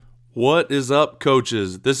What is up,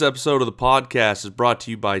 coaches? This episode of the podcast is brought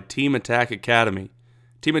to you by Team Attack Academy.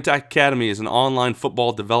 Team Attack Academy is an online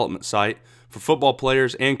football development site for football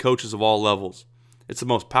players and coaches of all levels. It's the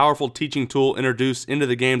most powerful teaching tool introduced into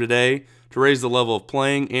the game today to raise the level of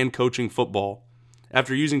playing and coaching football.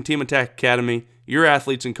 After using Team Attack Academy, your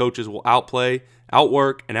athletes and coaches will outplay,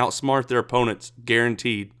 outwork, and outsmart their opponents,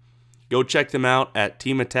 guaranteed. Go check them out at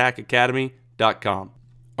teamattackacademy.com.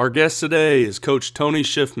 Our guest today is Coach Tony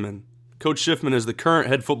Schiffman. Coach Schiffman is the current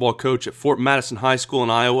head football coach at Fort Madison High School in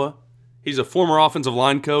Iowa. He's a former offensive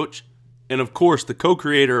line coach and, of course, the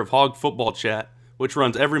co-creator of Hog Football Chat, which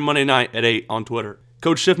runs every Monday night at 8 on Twitter.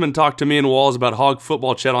 Coach Schiffman talked to me and Walls about Hog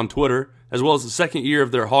Football Chat on Twitter, as well as the second year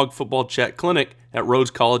of their Hog Football Chat clinic at Rhodes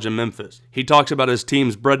College in Memphis. He talks about his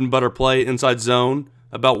team's bread and butter play inside zone,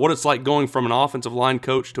 about what it's like going from an offensive line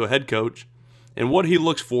coach to a head coach, and what he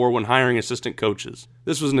looks for when hiring assistant coaches.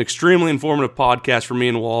 This was an extremely informative podcast for me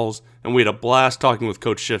and Walls, and we had a blast talking with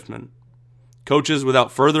Coach Schiffman. Coaches,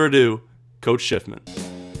 without further ado, Coach Schiffman.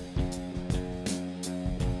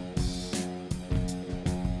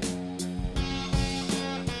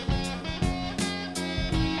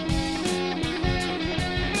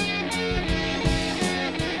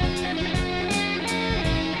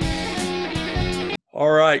 All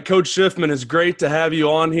right, Coach Schiffman, it's great to have you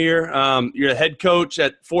on here. You're the head coach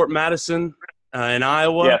at Fort Madison in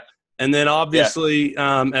Iowa. Yes. And then obviously,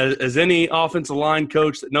 as any offensive line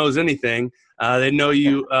coach that knows anything, they know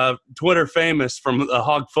you Twitter famous from the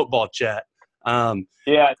Hog Football Chat. How'd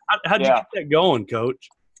you get that going, Coach?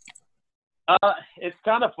 It's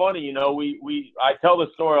kind of funny, you know. I tell this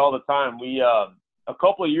story all the time. We a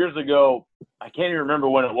couple of years ago, I can't even remember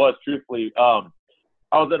when it was, truthfully.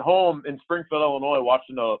 I was at home in Springfield, Illinois,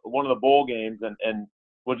 watching one of the bowl games, and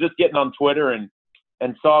was just getting on Twitter and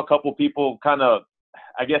saw a couple people kind of,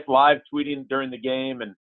 I guess, live tweeting during the game,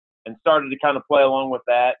 and started to kind of play along with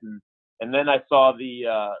that, and then I saw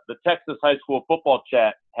the Texas High School Football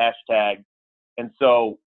Chat hashtag, and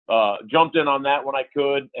so jumped in on that when I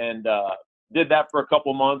could, and did that for a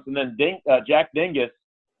couple months, and then Jack Dingus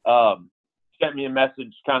sent me a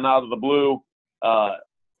message kind of out of the blue,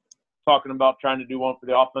 talking about trying to do one for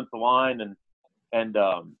the offensive line, and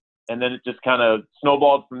then it just kind of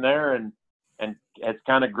snowballed from there, and has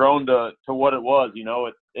kind of grown to what it was. You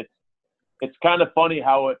know, it's kind of funny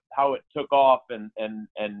how it took off, and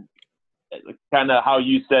kind of how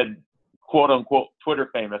you said, quote unquote, Twitter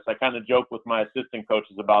famous. I kind of joke with my assistant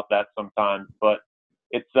coaches about that sometimes, but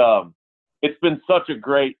it's been such a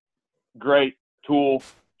great tool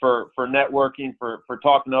for networking, for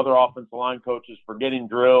talking to other offensive line coaches, for getting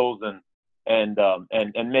drills and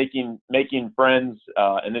making friends,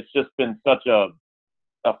 and it's just been such a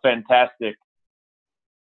fantastic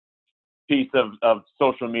piece of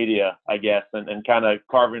social media, I guess, and kind of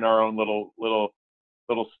carving our own little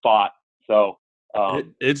spot. So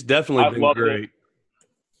it's definitely been great. It.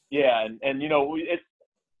 Yeah, and you know,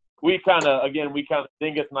 we kind of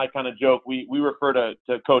Dingus and I kind of joke. We refer to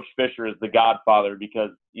Coach Fisher as the Godfather, because,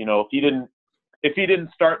 you know, if he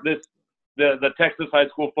didn't start the Texas High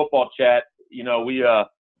School Football Chat, you know,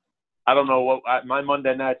 I don't know what my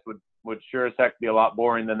Monday nights would sure as heck be a lot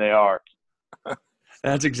boring than they are.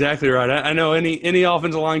 That's exactly right. I know any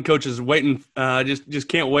offensive line coach is waiting, just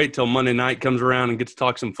can't wait till Monday night comes around and get to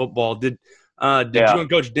talk some football. Did you and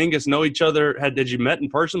Coach Dingus know each other? Did you met in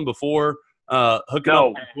person before hooking up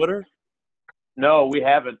on Twitter? No, we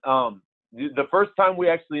haven't. The first time we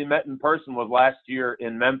actually met in person was last year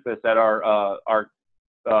in Memphis at our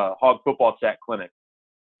Hog Football Chat clinic.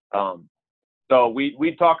 So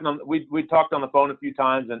we talked on the phone a few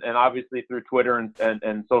times, and obviously through Twitter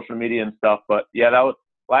and social media and stuff. But yeah, that was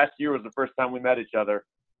last year was the first time we met each other.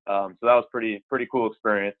 So that was pretty cool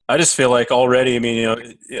experience. I just feel like already, I mean, you know,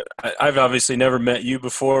 I've obviously never met you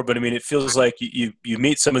before, but I mean, it feels like you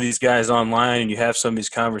meet some of these guys online and you have some of these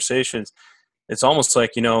conversations. It's almost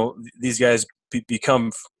like, you know, these guys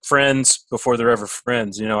become friends before they're ever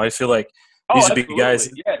friends. You know, I feel like these would be guys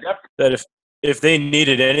that if they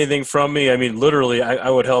needed anything from me, I mean, literally, I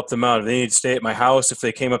would help them out. If they need to stay at my house, if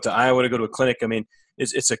they came up to Iowa to go to a clinic, I mean,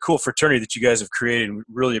 it's a cool fraternity that you guys have created, and we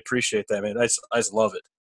really appreciate that, man. I just love it.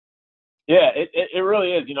 Yeah, it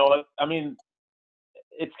really is. You know, I mean,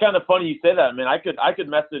 it's kind of funny you say that. I mean, I could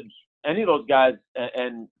message any of those guys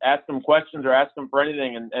and ask them questions or ask them for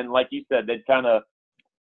anything, and like you said, they'd kind of,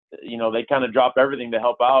 you know, they kind of drop everything to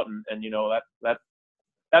help out, and you know,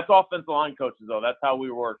 that's offensive line coaches, though. That's how we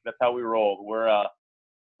work. That's how we roll.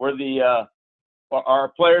 We're the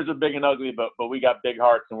our players are big and ugly, but we got big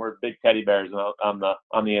hearts and we're big teddy bears on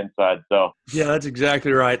the inside. So yeah, that's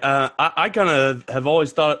exactly right. I kind of have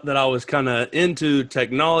always thought that I was kind of into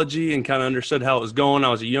technology and kind of understood how it was going. I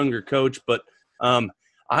was a younger coach, but I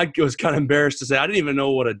was kind of embarrassed to say I didn't even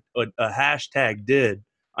know what a hashtag did.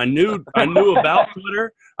 I knew about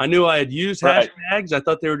Twitter. I knew I had used hashtags. I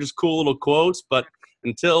thought they were just cool little quotes, but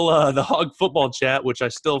until the Hog Football Chat, which I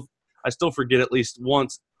still forget at least one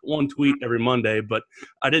tweet every Monday, but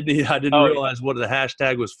I didn't realize what the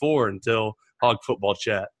hashtag was for until Hog Football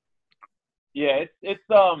Chat. Yeah, it's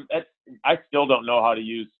I still don't know how to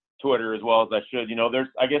use Twitter as well as I should. There's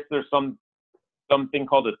something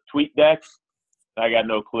called a tweet deck. I got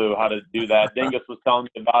no clue how to do that. Dingus was telling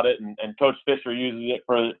me about it, and Coach Fisher uses it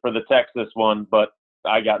for the Texas one, but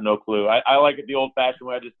I got no clue. I like it the old-fashioned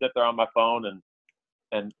way. I just sit there on my phone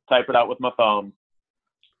and type it out with my thumb.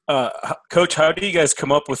 Coach, how do you guys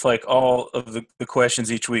come up with like all of the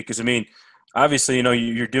questions each week? Because I mean, obviously,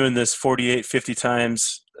 you're doing this 48, 50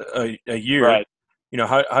 times a year. Right.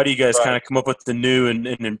 How do you guys kind of come up with the new and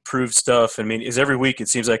improved stuff? I mean, is every week it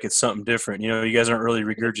seems like it's something different. You guys aren't really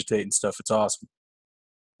regurgitating stuff. It's awesome.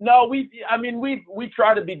 No, we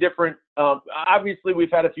try to be different. Obviously, we've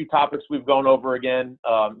had a few topics we've gone over again.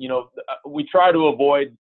 We try to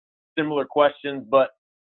avoid similar questions, but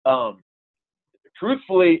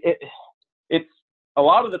truthfully, it's a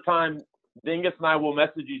lot of the time Dingus and I will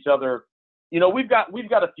message each other. We've got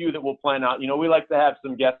a few that we'll plan out. We like to have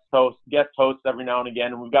some guest hosts every now and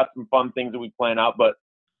again, and we've got some fun things that we plan out. But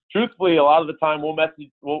truthfully, a lot of the time we'll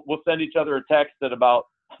send each other a text at about,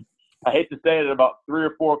 I hate to say it, at about 3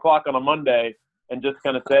 or 4 o'clock on a Monday, and just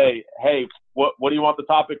kind of say, hey, what do you want the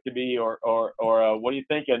topic to be, or what are you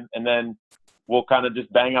thinking? And then we'll kind of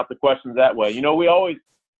just bang out the questions that way.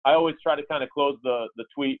 I always try to kind of close the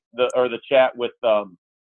tweet or the chat with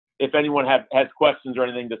if anyone has questions or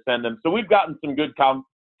anything to send them. So we've gotten some good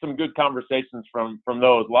conversations from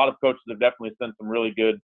those. A lot of coaches have definitely sent some really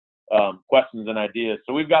good questions and ideas.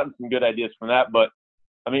 So we've gotten some good ideas from that. But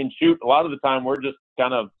I mean, shoot, a lot of the time we're just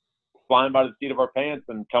kind of flying by the seat of our pants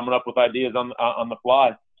and coming up with ideas on the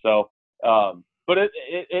fly. So, but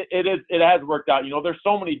it has worked out. There's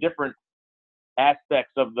so many different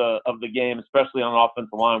aspects of the game, especially on the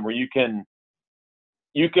offensive line, where you can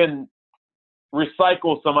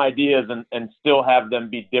recycle some ideas and still have them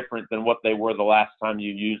be different than what they were the last time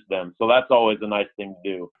you used them. So that's always a nice thing to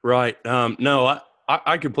do. Right. No,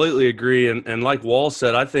 I completely agree. And like Wall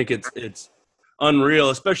said, I think it's unreal,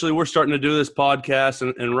 especially we're starting to do this podcast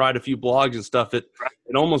and write a few blogs and stuff. It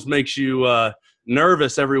almost makes you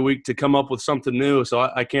nervous every week to come up with something new. So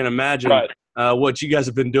I can't imagine what you guys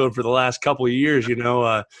have been doing for the last couple of years,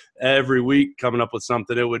 every week coming up with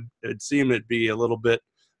something. It'd seem it'd be a little bit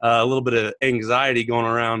of anxiety going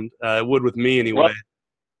around. It would with me anyway.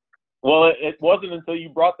 Well, it wasn't until you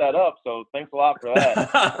brought that up. So thanks a lot for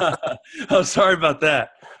that. Oh, sorry about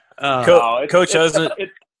that. Coach,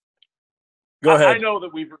 go ahead. I know that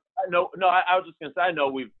I was just going to say, I know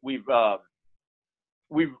we've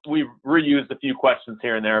reused a few questions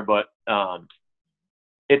here and there, but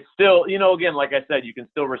it's still, again, like I said, you can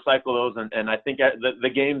still recycle those. And I think the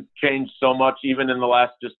game's changed so much, even in the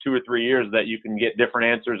last just 2 or 3 years, that you can get different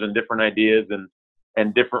answers and different ideas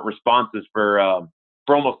and different responses for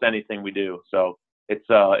almost anything we do. So it's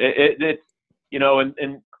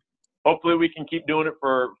and hopefully we can keep doing it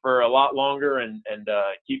for a lot longer and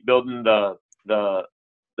keep building the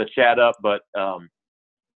chat up. But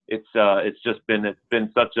it's been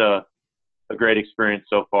such a great experience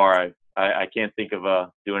so far. I can't think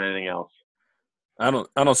of doing anything else. I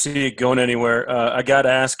don't see it going anywhere. I got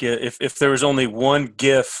to ask you, if there was only one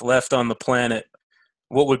GIF left on the planet,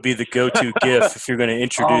 what would be the go-to GIF if you're going to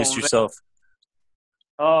introduce yourself?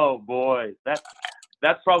 Oh boy, that's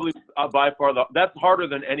probably by far that's harder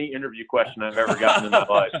than any interview question I've ever gotten in my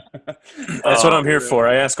life. That's what I'm here for.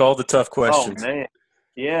 I ask all the tough questions. Oh man,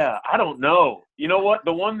 yeah. I don't know. You know what?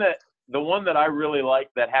 The one that I really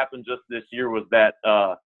liked that happened just this year was that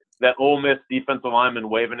Ole Miss defensive lineman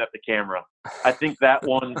waving at the camera. I think that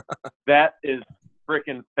one that is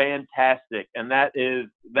freaking fantastic, and that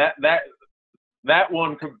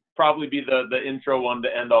one could probably be the intro one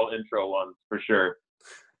to end all intro ones for sure.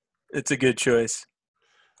 It's a good choice.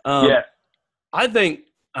 Yeah. I think,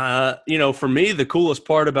 for me, the coolest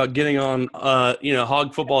part about getting on,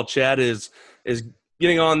 Hog Football Chat is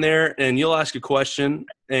getting on there and you'll ask a question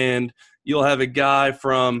and you'll have a guy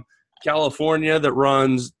from California that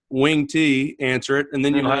runs Wing T answer it. And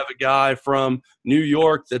then you'll have a guy from New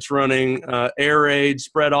York that's running air raid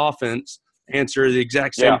spread offense answer the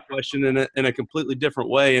exact same question in a completely different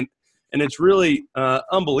way. And and it's really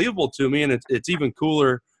unbelievable to me. And it's even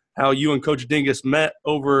cooler how you and Coach Dingus met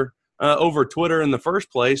over Twitter in the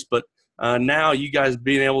first place. But now you guys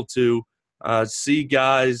being able to see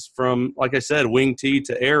guys from, like I said, wing tee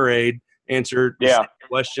to air raid answer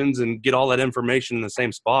questions and get all that information in the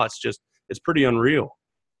same spots. It's pretty unreal.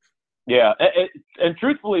 Yeah, and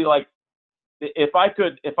truthfully, like if I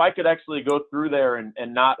could actually go through there and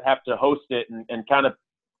not have to host it and kind of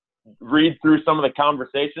read through some of the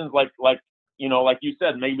conversations, like you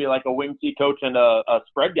said, maybe like a wing tee coach and a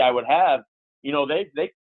spread guy would have,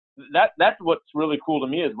 that's what's really cool to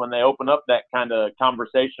me is when they open up that kind of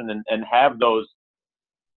conversation and have those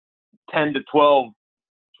 10 to 12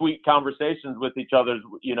 sweet conversations with each other,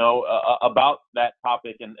 about that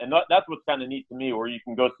topic. And that's what's kind of neat to me, where you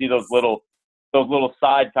can go see those little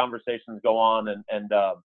side conversations go on.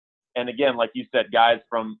 And again, like you said, guys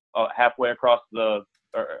from halfway across the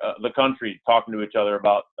country talking to each other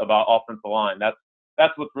about offensive line.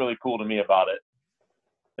 That's what's really cool to me about it.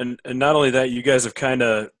 And not only that, you guys have kind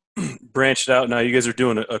of branched out. Now you guys are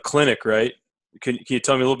doing a clinic, right? Can you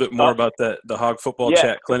tell me a little bit more about the Hog Football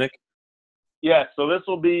Chat clinic? Yeah, so this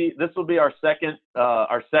will be our second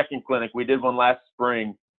clinic. We did one last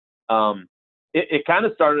spring. It kind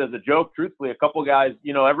of started as a joke, truthfully. A couple guys,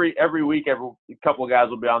 every week, a couple of guys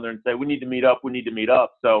will be on there and say, we need to meet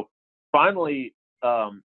up. So finally,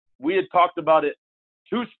 we had talked about it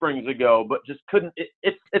 2 springs ago, but just couldn't.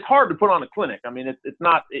 It's hard to put on a clinic. I mean, it's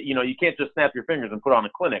not, you can't just snap your fingers and put on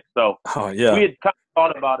a clinic. So we had kind of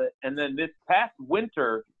thought about it. And then this past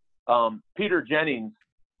winter, Peter Jennings,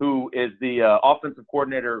 who is the offensive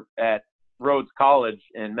coordinator at Rhodes College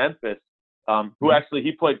in Memphis, who actually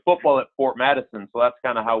he played football at Fort Madison, so that's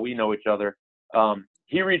kind of how we know each other.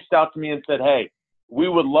 He reached out to me and said, "Hey, we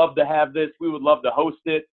would love to have this. We would love to host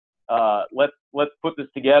it. Let's put this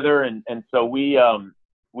together." And so we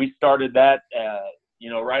started that,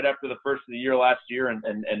 right after the first of the year last year,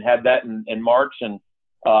 and had that in March, and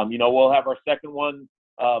we'll have our second one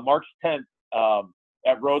March 10th.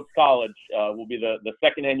 At Rhodes College will be the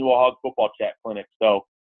second annual Hog Football Chat Clinic. So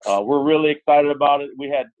we're really excited about it. We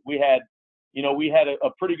had a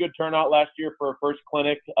pretty good turnout last year for our first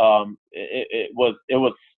clinic. It was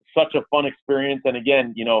such a fun experience. And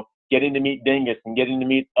again, getting to meet Dingus and getting to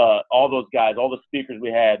meet all those guys, all the speakers we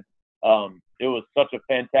had, it was such a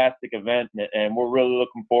fantastic event, and we're really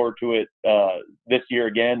looking forward to it this year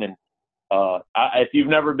again. And if you've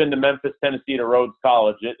never been to Memphis, Tennessee, to Rhodes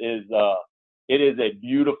College, it is a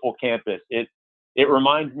beautiful campus. It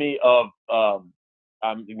reminds me of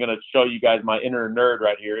I'm going to show you guys my inner nerd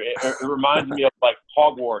right here. It reminds me of like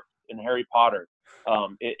Hogwarts and Harry Potter.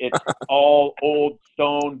 It's all old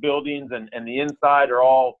stone buildings, and the inside are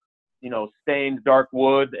all stained dark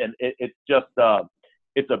wood, and it's just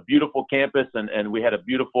it's a beautiful campus, and we had a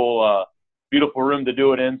beautiful room to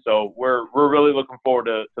do it in. So we're really looking forward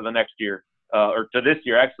to the next year, or to this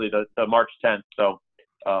year actually, to March 10th. So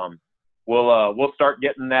we'll start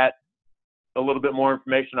getting that a little bit more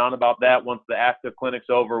information on about that. Once the active clinic's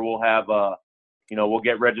over, we'll have we'll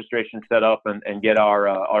get registration set up and get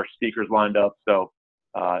our speakers lined up. So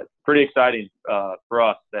pretty exciting for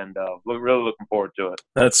us, and we're really looking forward to it.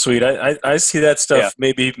 That's sweet. I see that stuff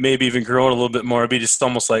maybe even growing a little bit more. It'd be just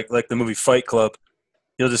almost like the movie Fight Club.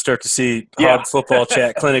 You'll just start to see Hog Football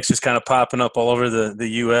Chat clinics just kind of popping up all over the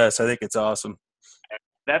U.S. I think it's awesome.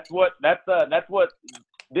 That's what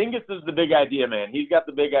Dingus is the big idea, man. He's got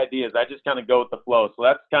the big ideas. I just kind of go with the flow. So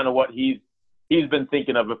that's kind of what he's been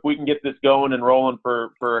thinking of. If we can get this going and rolling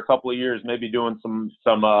for a couple of years, maybe doing some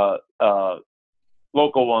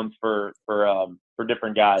local ones for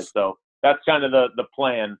different guys. So that's kind of the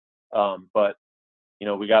plan. But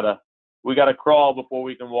we gotta crawl before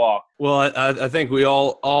we can walk. Well, I think we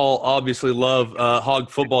all obviously love Hog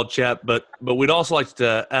Football Chat, but we'd also like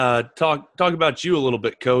to talk about you a little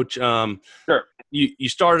bit, Coach. Sure. You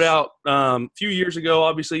started out a few years ago.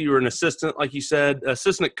 Obviously, you were an assistant, like you said,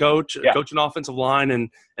 assistant coach, coaching offensive line,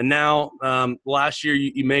 and now last year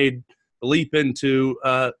you made the leap into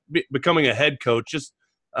becoming a head coach. Just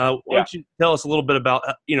why don't you tell us a little bit about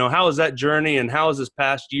how is that journey, and how is this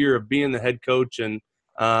past year of being the head coach, and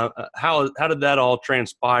how did that all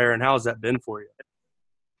transpire, and how has that been for you?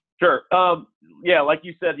 Sure. Like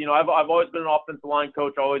you said, I've always been an offensive line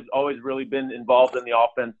coach. Always really been involved in the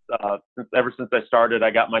offense ever since I started.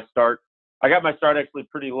 I got my start actually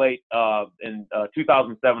pretty late in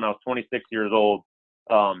 2007. I was 26 years old.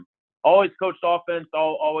 Always coached offense.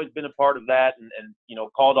 Always been a part of that, and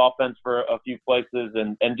called offense for a few places,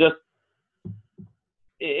 and just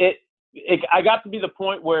I got to be the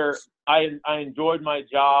point where I enjoyed my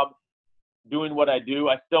job doing what I do.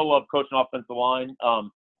 I still love coaching offensive line.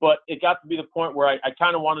 but it got to be the point where I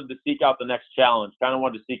kind of wanted to seek out the next challenge, kind of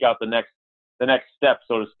wanted to seek out the next step,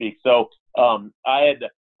 so to speak. So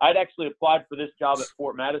I'd actually applied for this job at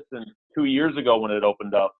Fort Madison 2 years ago when it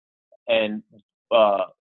opened up, and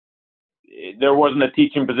there wasn't a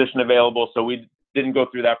teaching position available, so we didn't go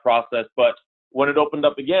through that process. But when it opened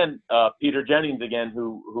up again, Peter Jennings again,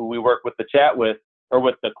 who we work with the chat with, or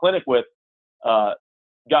with the clinic with,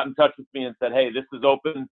 got in touch with me and said, "Hey, this is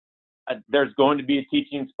open. There's going to be a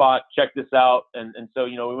teaching spot. Check this out." And so,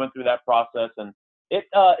 you know, we went through that process, and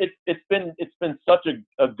it's been such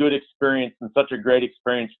a good experience and such a great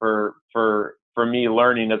experience for me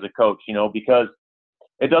learning as a coach, you know, because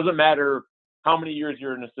it doesn't matter how many years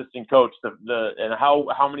you're an assistant coach, and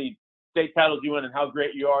how many state titles you win and how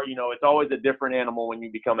great you are, you know, it's always a different animal when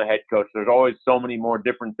you become a head coach. There's always so many more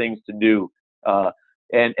different things to do.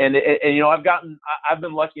 And you know, I've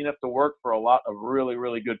been lucky enough to work for a lot of really,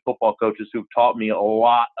 really good football coaches who've taught me a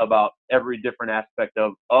lot about every different aspect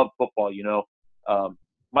of football. You know,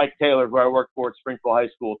 Mike Taylor, who I worked for at Springfield High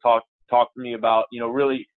School, talked to me about, you know,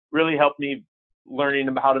 really, really helped me learning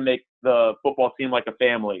about how to make the football team like a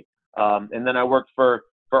family. And then I worked for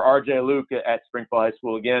RJ Luke at Springfield High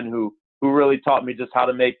School again, who really taught me just how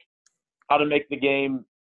to make the game,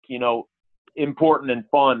 you know, important and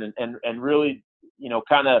fun, and really, you know,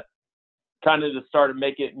 kind of to start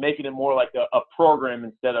making it more like a program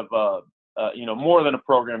instead of you know, more than a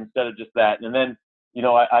program instead of just that. And then, you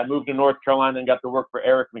know, I moved to North Carolina and got to work for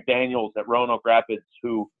Eric McDaniels at Roanoke Rapids,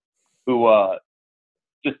 who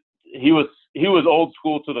just he was old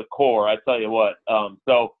school to the core, I tell you what.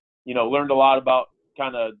 So, you know, learned a lot about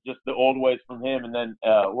kind of just the old ways from him, and then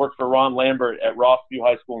worked for Ron Lambert at Rossview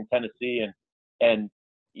High School in Tennessee, and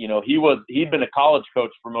you know, he'd been a college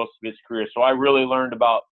coach for most of his career, so I really learned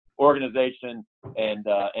about organization and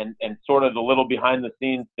sort of the little behind the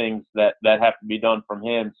scenes things that have to be done from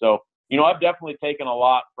him. So, you know, I've definitely taken a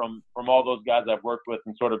lot from all those guys I've worked with,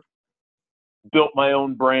 and sort of built my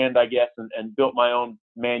own brand, I guess, and built my own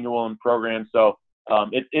manual and program. So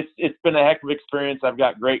it's been a heck of an experience. I've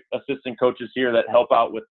got great assistant coaches here that help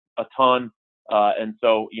out with a ton, and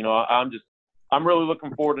so, you know, I'm really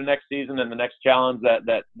looking forward to next season and the next challenge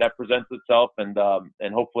that presents itself, and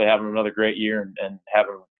hopefully having another great year and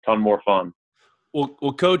having a ton more fun.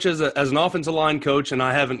 Well, Coach, as an offensive line coach, and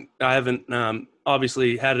I haven't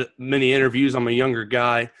obviously had many interviews. I'm a younger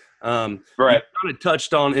guy. Right. You kind of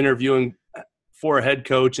touched on interviewing for a head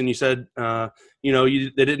coach, and you said, you know,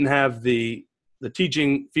 they didn't have the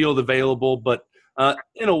teaching field available, but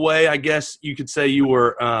in a way, I guess you could say you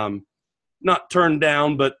were not turned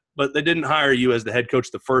down, but they didn't hire you as the head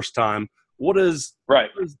coach the first time. What is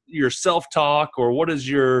your self-talk, or what is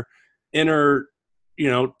your inner, you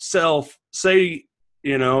know, self say,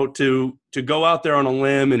 you know, to go out there on a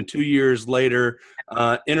limb and 2 years later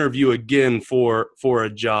interview again for a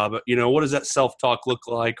job? You know, what does that self-talk look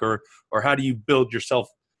like, or how do you build yourself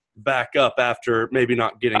back up after maybe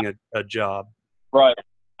not getting a job? Right.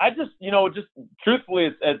 I just, you know, just truthfully,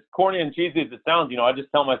 as corny and cheesy as it sounds, you know, I just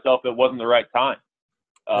tell myself it wasn't the right time.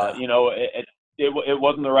 You know, it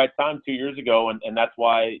wasn't the right time 2 years ago, and that's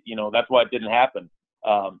why, you know, that's why it didn't happen.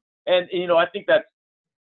 And, you know, I think that's,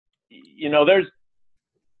 you know, there's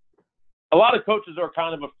a lot of coaches are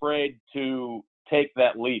kind of afraid to take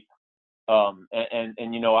that leap.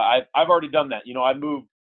 And you know, I've already done that. You know, I moved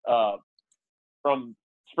from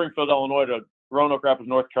Springfield, Illinois to Roanoke Rapids,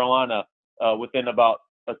 North Carolina within about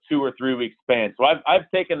a 2 or 3 week span. So I've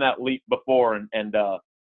taken that leap before,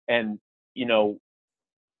 and you know,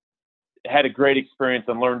 had a great experience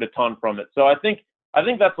and learned a ton from it. So I think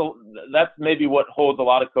that's maybe what holds a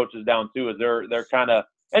lot of coaches down too, is they're kind of,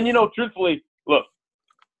 and you know, truthfully, look,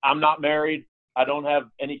 I'm not married. I don't have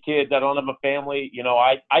any kids. I don't have a family. You know,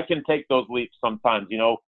 I can take those leaps sometimes, you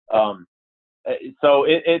know. So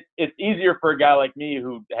it's easier for a guy like me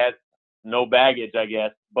who has no baggage, I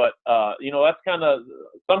guess. But you know, that's kind of,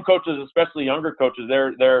 some coaches, especially younger coaches,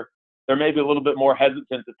 they're maybe a little bit more hesitant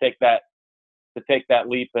to take that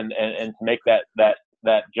leap and to make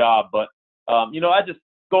that job. But you know, I just,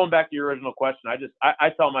 going back to your original question, I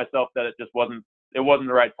tell myself that it wasn't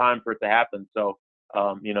the right time for it to happen. So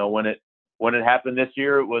you know, when it happened this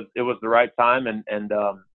year, it was the right time,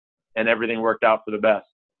 and everything worked out for the best.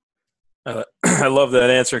 I love that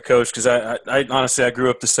answer, Coach, because I honestly, I grew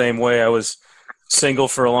up the same way. I was single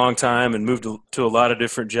for a long time and moved to a lot of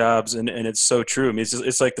different jobs, and it's so true. I mean,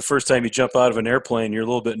 it's like the first time you jump out of an airplane, you're a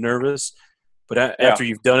little bit nervous, but after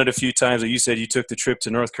you've done it a few times, like you said, you took the trip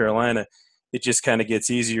to North Carolina, it just kind of gets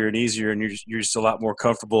easier and easier, and you're just a lot more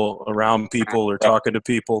comfortable around people or talking to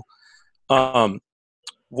people.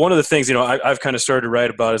 one of the things, I've kind of started to write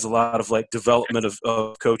about is a lot of like development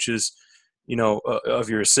of coaches, of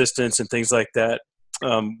your assistants and things like that.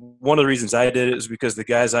 One of the reasons I did it is because the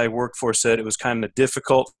guys I worked for said it was kind of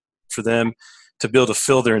difficult for them to be able to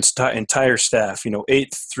fill their entire staff,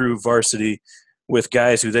 8th through varsity, with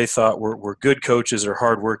guys who they thought were good coaches or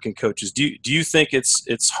hardworking coaches. Do you think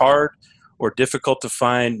it's hard or difficult to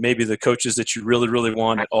find maybe the coaches that you really, really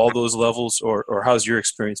want at all those levels, or how's your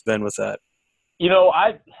experience been with that?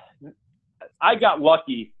 I got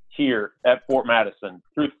lucky here at Fort Madison,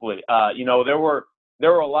 truthfully. There were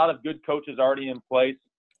a lot of good coaches already in place,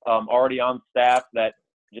 already on staff that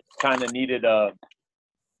just kind of needed a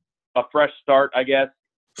fresh start, I guess.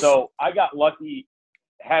 So I got lucky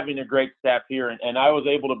having a great staff here, and I was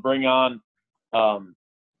able to bring on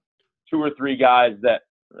 2 or 3 guys that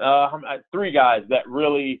 3 guys that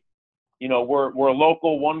really, were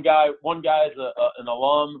local. One guy is an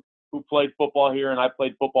alum who played football here, and I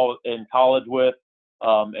played football in college with,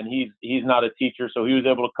 and he's not a teacher, so he was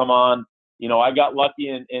able to come on. I got lucky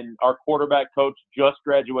in our quarterback coach just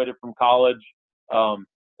graduated from college,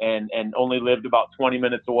 and only lived about 20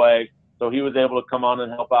 minutes away. So he was able to come on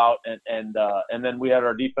and help out, and then we had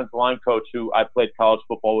our defensive line coach who I played college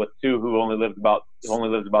football with too, who only lives about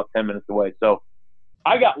 10 minutes away. So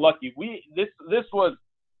I got lucky. This was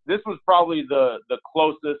probably the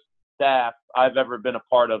closest staff I've ever been a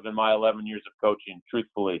part of in my 11 years of coaching.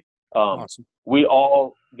 Truthfully, awesome. We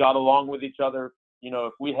all got along with each other.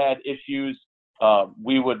 If we had issues,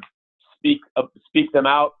 we would speak them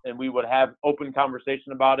out, and we would have open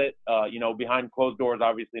conversation about it, behind closed doors,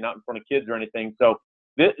 obviously not in front of kids or anything. So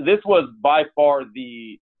this was by far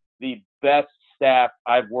the best staff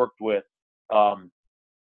I've worked with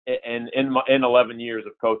in 11 years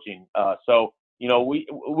of coaching. So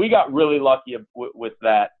we got really lucky with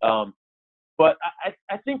that. But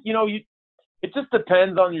I think it just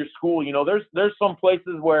depends on your school. There's some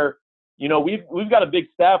places where we've got a big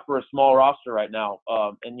staff for a small roster right now.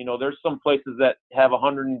 And there's some places that have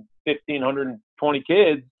 115, 120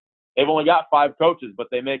 kids. They've only got 5 coaches, but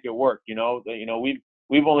they make it work.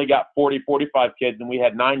 We've only got 40, 45 kids, and we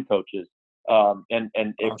had 9 coaches. And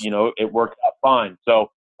it worked out fine.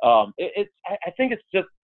 So I think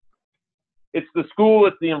it's the school,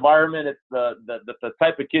 it's the environment, it's the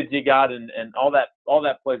type of kids you got, and all that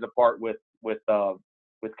plays a part with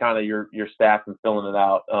kind of your staff and filling it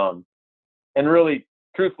out. And really,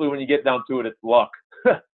 truthfully, when you get down to it, it's luck,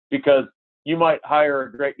 because you might hire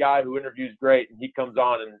a great guy who interviews great, and he comes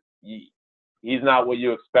on and he's not what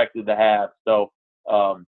you expected to have. So,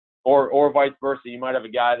 or vice versa, you might have a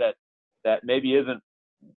guy that maybe isn't,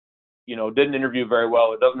 didn't interview very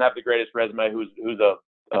well. It doesn't have the greatest resume. Who's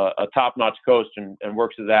a top-notch coach and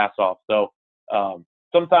works his ass off. So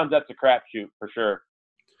sometimes that's a crapshoot for sure.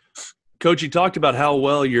 Coach, you talked about how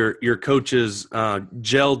well your coaches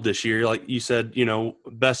gelled this year. Like you said,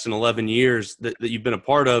 best in 11 years that you've been a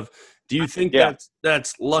part of. Do you think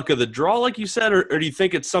that's luck of the draw, like you said, or do you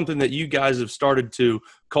think it's something that you guys have started to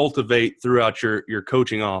cultivate throughout your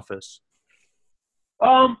coaching office?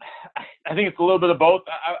 I think it's a little bit of both.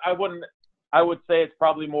 I would say it's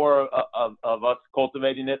probably more of us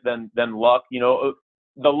cultivating it than luck.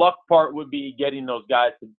 The luck part would be getting those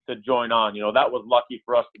guys to join on. That was lucky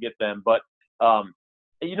for us to get them. But,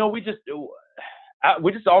 we just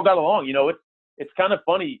all got along. It's kind of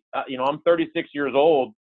funny. I'm 36 years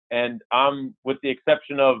old, and I'm, with the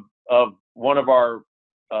exception of one of our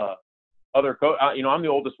other coach, I'm the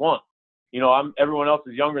oldest one. Everyone else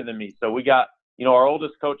is younger than me. So we got, our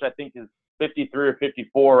oldest coach, I think, is 53 or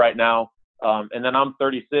 54 right now. And then I'm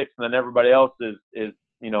 36, and then everybody else is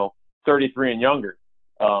 33 and younger.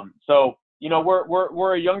 So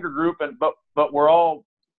we're a younger group, but we're all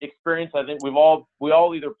experienced. I think we all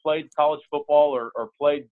either played college football or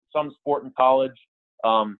played some sport in college.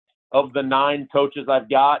 Of the 9 coaches I've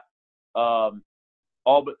got, all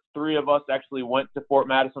but 3 of us actually went to Fort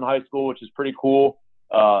Madison High School, which is pretty cool.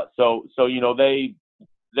 So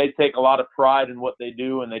they take a lot of pride in what they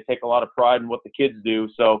do, and they take a lot of pride in what the kids do.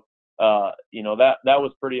 So that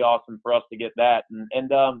was pretty awesome for us to get that. And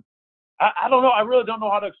I don't know. I really don't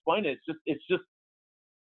know how to explain it. It's just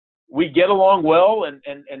we get along well and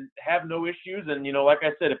have no issues. And, like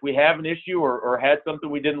I said, if we have an issue or had something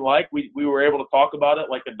we didn't like, we were able to talk about it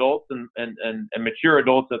like adults and mature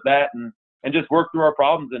adults at that, and just work through our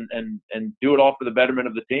problems and do it all for the betterment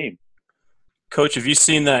of the team. Coach, have you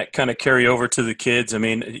seen that kind of carry over to the kids? I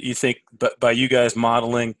mean, you think by you guys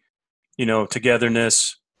modeling,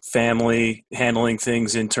 togetherness, family, handling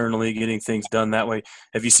things internally, getting things done that way,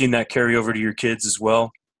 have you seen that carry over to your kids as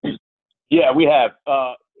well? Yeah, we have.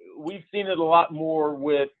 We've seen it a lot more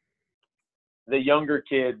with the younger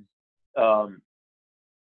kids than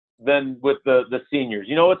with the seniors.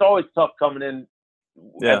 You know, it's always tough coming in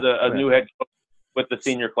as a new head coach with the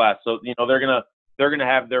senior class. So, you know, they're gonna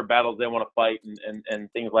have their battles they want to fight and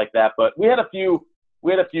things like that. But we had a few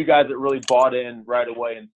guys that really bought in right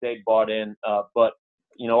away and stayed bought in. But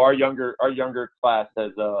you know, our younger class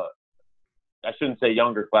has I shouldn't say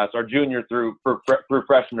younger class. Our junior through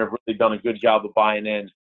freshmen have really done a good job of buying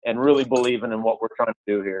in and really believing in what we're trying to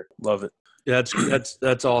do here. Love it. Yeah,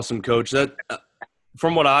 that's awesome, Coach. That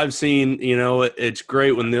from what I've seen, you know, it's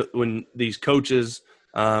great when these coaches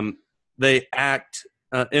they act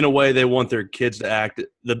in a way they want their kids to act.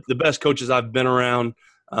 The best coaches I've been around,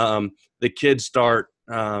 the kids start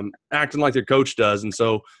acting like their coach does, and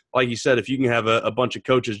so, like you said, if you can have a bunch of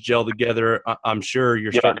coaches gel together, I'm sure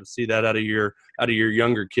you're starting to see that out of your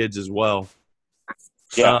younger kids as well.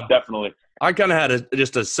 Yeah, definitely. I kind of had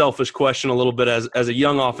just a selfish question a little bit as a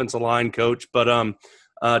young offensive line coach, but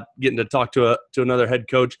getting to talk to another head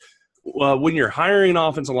coach. When you're hiring an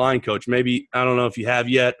offensive line coach, maybe I don't know if you have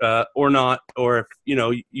yet or not, or if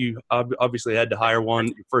you obviously had to hire one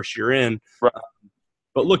your first year in. Right.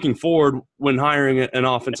 But looking forward, when hiring an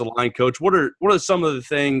offensive line coach, what are some of the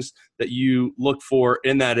things that you look for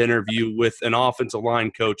in that interview with an offensive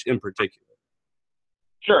line coach in particular?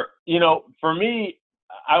 Sure. You know, for me,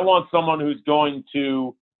 I want someone who's going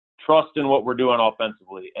to trust in what we're doing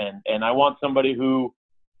offensively, and I want somebody who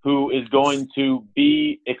is going to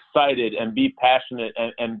be excited and be passionate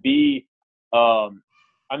and be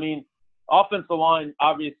offensive line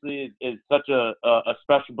obviously is such a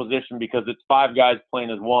special position because it's five guys playing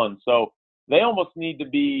as one. So they almost need to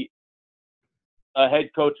be a head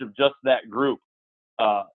coach of just that group.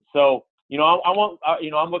 So, you know, I'm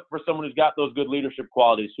looking for someone who's got those good leadership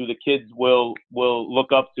qualities, who the kids will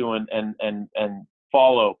look up to and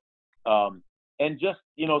follow. And just,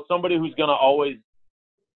 you know, somebody who's going to always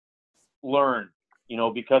learn, you know,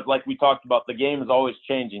 because like we talked about, the game is always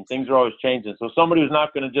changing. Things are always changing. So somebody who's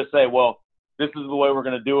not going to just say, well, this is the way we're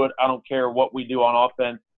going to do it. I don't care what we do on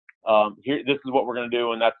offense. This is what we're going to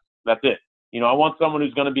do, and that's it. You know, I want someone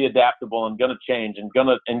who's going to be adaptable and going to change and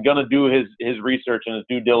gonna do his research and his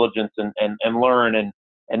due diligence and learn and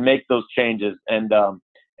make those changes and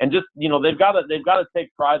just, you know, they've got to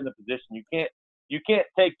take pride in the position. You can't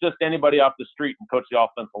take just anybody off the street and coach the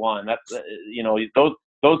offensive line. That's you know,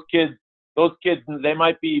 those kids they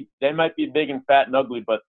might be big and fat and ugly,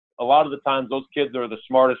 but a lot of the times those kids are the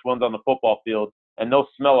smartest ones on the football field, and they'll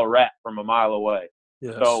smell a rat from a mile away.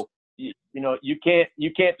 Yes. So, you know, you can't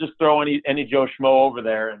just throw any Joe Schmo over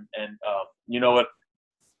there. And you know,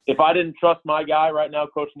 if I didn't trust my guy right now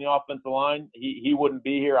coaching the offensive line, he wouldn't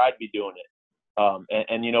be here. I'd be doing it.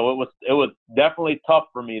 And you know, it was definitely tough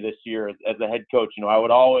for me this year as a head coach. You know, I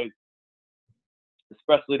would always,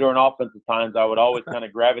 especially during offensive times, I would always kind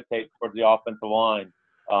of gravitate towards the offensive line.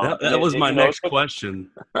 That was my next question.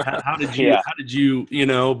 How did you, you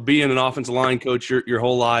know, being an offensive line coach your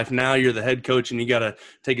whole life, now you're the head coach and you got to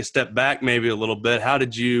take a step back maybe a little bit. How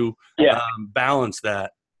did you balance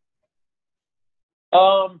that?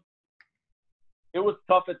 It was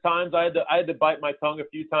tough at times. I had to bite my tongue a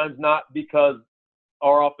few times, not because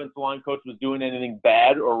our offensive line coach was doing anything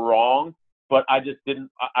bad or wrong, but I just didn't.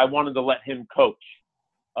 I wanted to let him coach.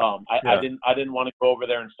 I didn't want to go over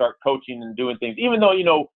there and start coaching and doing things, even though, you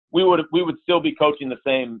know, we would still be coaching the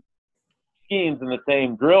same schemes and the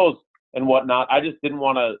same drills and whatnot. I just didn't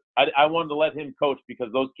want to. I wanted to let him coach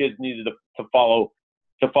because those kids needed to follow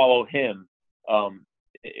him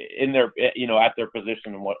in their, you know, at their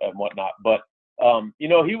position and whatnot. But you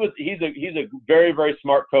know, he's a very, very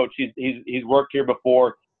smart coach. He's worked here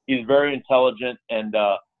before. He's very intelligent, and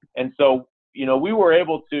so, you know, we were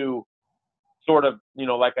able to sort of, you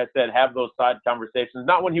know, like I said, have those side conversations,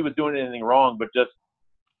 not when he was doing anything wrong, but just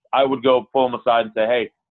I would go pull him aside and say,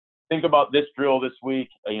 hey, think about this drill this week.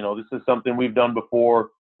 You know, this is something we've done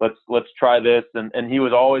before. Let's try this. And he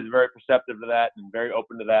was always very perceptive to that and very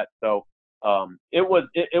open to that. So it was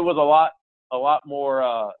a lot more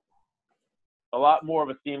of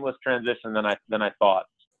a seamless transition than I thought.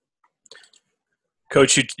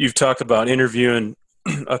 Coach, you've talked about interviewing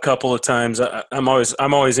a couple of times. I'm always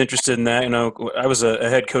interested in that. You know, I was a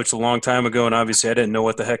head coach a long time ago, and obviously I didn't know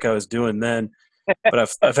what the heck I was doing then. But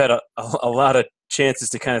I've had a lot of chances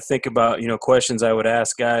to kind of think about, you know, questions I would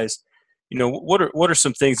ask guys. You know, what are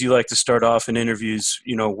some things you like to start off in interviews,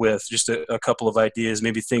 you know, with? Just a couple of ideas,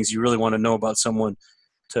 maybe things you really want to know about someone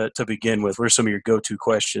to begin with. What are some of your go-to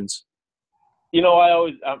questions? You know, I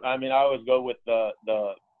always go with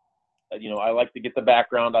the you know, I like to get the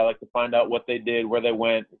background. I like to find out what they did, where they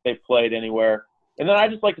went, if they played anywhere. And then I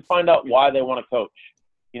just like to find out why they want to coach.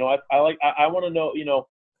 I want to know,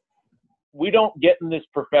 we don't get in this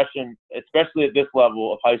profession, especially at this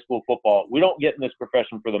level of high school football. We don't get in this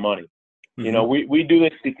profession for the money. Mm-hmm. We do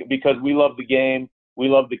this because we love the game. We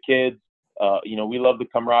love the kids. We love the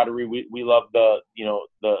camaraderie. We love the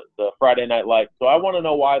Friday night lights. So I want to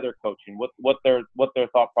know why they're coaching, what their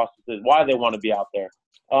thought process is, why they want to be out there.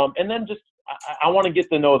 And then just, I want to get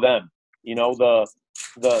to know them, the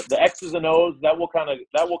X's and O's that will kind of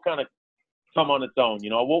come on its own.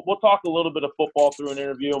 We'll talk a little bit of football through an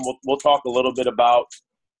interview, and we'll talk a little bit about,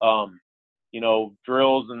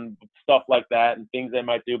 drills and stuff like that and things they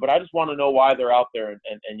might do. But I just want to know why they're out there and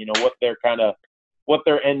what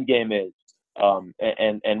their end game is,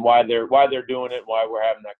 and why they're doing it, why we're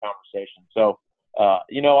having that conversation. So,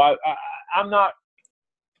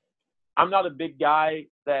 I'm not a big guy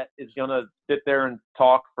that is gonna sit there and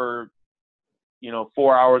talk for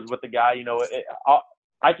 4 hours with the guy.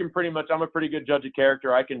 I'm a pretty good judge of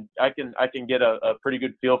character. I can get a pretty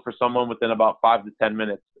good feel for someone within about 5 to 10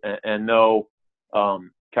 minutes and know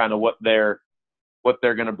kind of what they're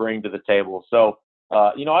going to bring to the table. So,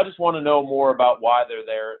 I just want to know more about why they're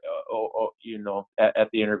there, at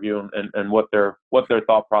the interview and what their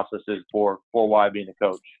thought process is for why being a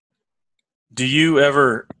coach. Do you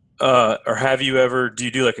ever, or have you ever, do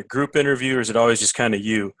you do like a group interview, or is it always just kind of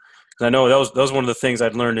you? Because I know that was one of the things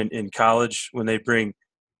I'd learned in college when they bring,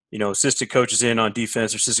 assistant coaches in on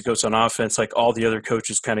defense or assistant coaches on offense, like all the other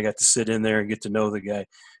coaches kind of got to sit in there and get to know the guy.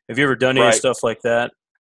 Have you ever done any stuff like that?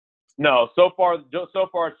 No, so far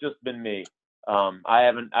it's just been me. I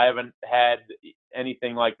haven't had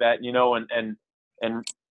anything like that, and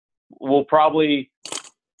we'll probably,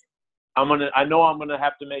 I'm gonna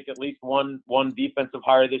have to make at least one defensive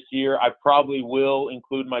hire this year. I probably will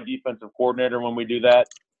include my defensive coordinator when we do that,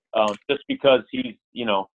 just because he's,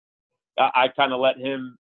 I kind of let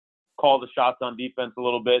him call the shots on defense a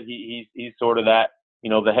little bit. He's sort of that,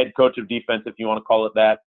 the head coach of defense, if you want to call it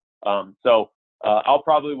that. So I'll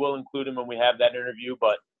probably will include him when we have that interview.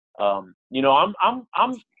 But I'm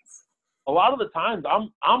a lot of the times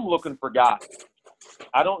I'm looking for guys.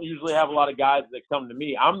 I don't usually have a lot of guys that come to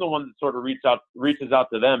me. I'm the one that sort of reaches out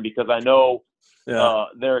to them because I know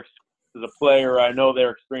their experience as a player. I know their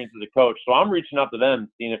experience as a coach. So I'm reaching out to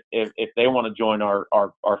them, seeing if they want to join our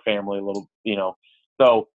family a little,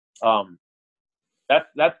 So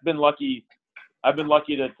that's been lucky. I've been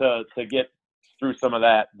lucky to get through some of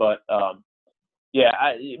that, but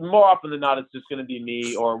more often than not, it's just going to be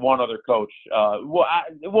me or one other coach.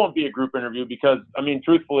 It won't be a group interview because,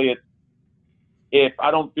 truthfully, if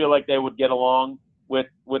I don't feel like they would get along with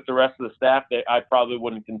the rest of the staff, I probably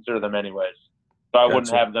wouldn't consider them anyways. So I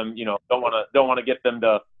wouldn't have them, don't want to get them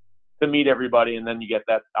to meet everybody, and then you get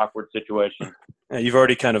that awkward situation. Yeah, you've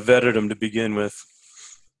already kind of vetted them to begin with.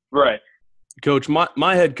 Right. Coach,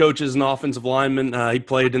 my head coach is an offensive lineman. He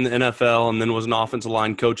played in the NFL and then was an offensive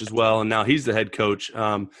line coach as well, and now he's the head coach.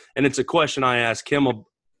 And it's a question I ask him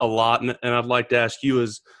a lot, and I'd like to ask you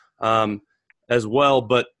as well.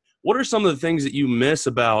 But what are some of the things that you miss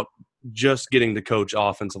about just getting to coach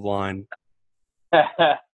offensive line?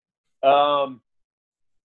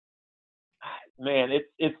 Man,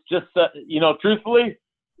 it's just truthfully,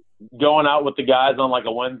 going out with the guys on like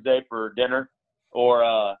a Wednesday for dinner,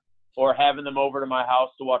 or having them over to my house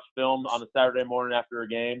to watch film on a Saturday morning after a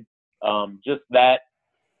game. Just that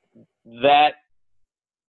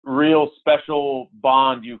real special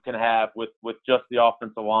bond you can have with just the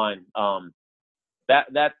offensive line.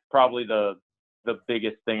 That's probably the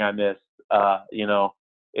biggest thing I missed.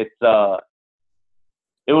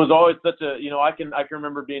 It was always such a, I can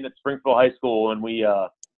remember being at Springfield High School, and we,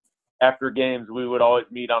 after games, we would always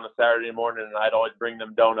meet on a Saturday morning, and I'd always bring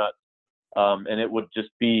them donuts. And it would just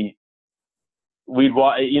be, win,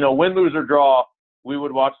 lose, or draw, we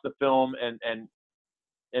would watch the film, and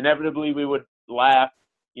inevitably we would laugh.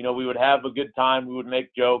 We would have a good time. We would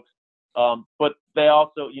make jokes. But they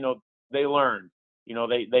also, they learned.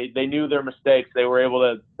 They knew their mistakes. They were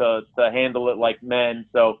able to handle it like men.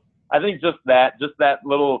 So I think just that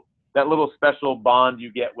little special bond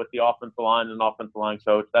you get with the offensive line and offensive line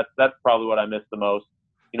coach. That's probably what I miss the most.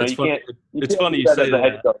 It's funny you say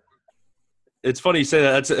that. It's funny you say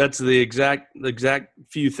that. That's the exact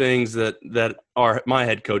few things that my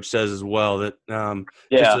head coach says as well. That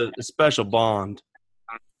just a special bond.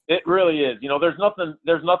 It really is. There's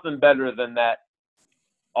nothing better than that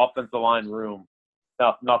offensive line room.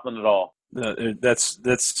 No, nothing at all.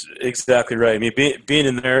 That's exactly right. Being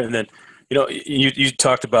in there, and then you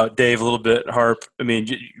talked about Dave a little bit, Harp. When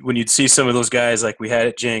you'd see some of those guys like we had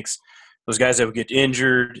at Jenks, those guys that would get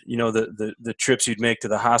injured, the trips you'd make to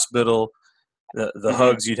the hospital, the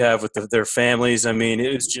hugs you'd have with their families. I mean,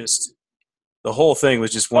 it was just the whole thing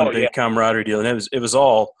was just one big camaraderie deal, and it was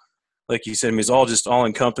all, like you said, it was all just all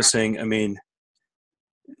encompassing. I mean,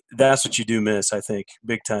 that's what you do miss, I think,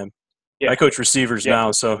 big time. Yeah. I coach receivers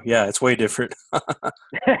now, so yeah, it's way different.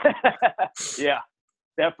 Yeah,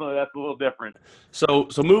 definitely, that's a little different. So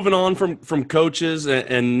moving on from coaches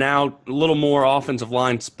and now a little more offensive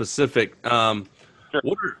line specific. Sure.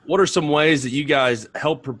 What are some ways that you guys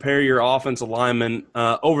help prepare your offensive linemen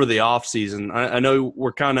over the off season? I know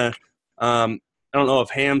we're kind of I don't know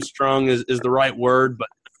if hamstrung is the right word, but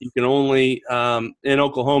you can only in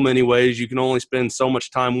Oklahoma anyways, you can only spend so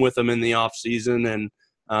much time with them in the off season and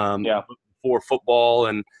before football,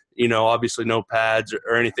 and obviously no pads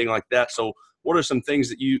or anything like that. So what are some things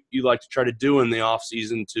that you like to try to do in the off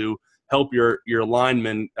season to help your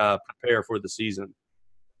linemen prepare for the season?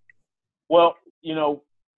 Well,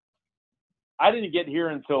 I didn't get here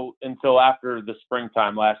until after the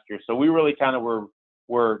springtime last year. So we really kind of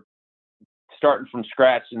were starting from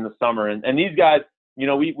scratch in the summer. And these guys,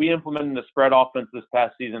 we implemented the spread offense this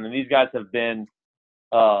past season, and these guys have been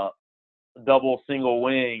double, single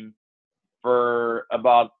wing for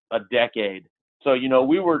about a decade. So,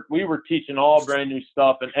 we were teaching all brand new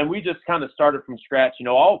stuff, and we just kind of started from scratch.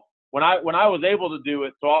 When I was able to do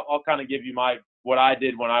it, so I'll kind of give you what I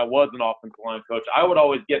did when I was an offensive line coach. I would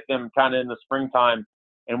always get them kind of in the springtime,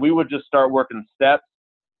 and we would just start working steps,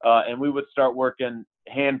 and we would start working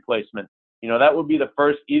hand placement. That would be the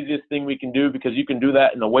first easiest thing we can do, because you can do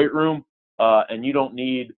that in the weight room, and you don't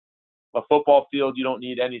need a football field. You don't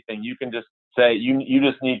need anything. You can just say you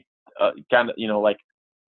just need kind of like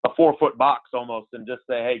a 4-foot box almost, and just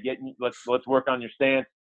say, hey, let's work on your stance.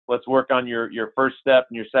 Let's work on your first step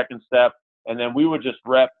and your second step, and then we would just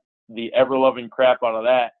rep the ever-loving crap out of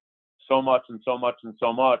that so much and so much and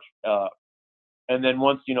so much. And then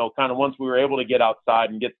once we were able to get outside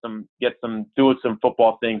and get some doing some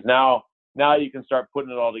football things, now you can start putting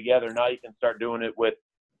it all together. Now you can start doing it with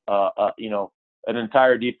an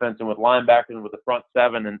entire defense and with linebackers and with the front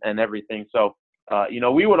seven and everything. So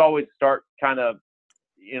we would always start kind of,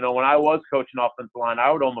 when I was coaching offensive line,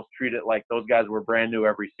 I would almost treat it like those guys were brand new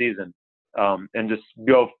every season, and just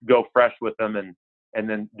go fresh with them and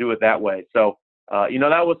then do it that way. So, that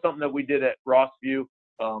was something that we did at Rossview.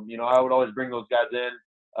 I would always bring those guys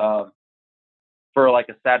in for like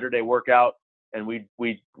a Saturday workout, and we'd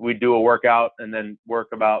do a workout and then work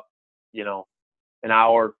about, an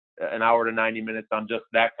hour to 90 minutes on just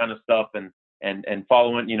that kind of stuff and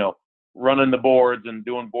following, running the boards and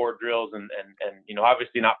doing board drills and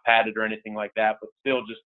obviously not padded or anything like that, but still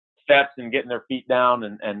just steps and getting their feet down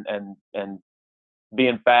and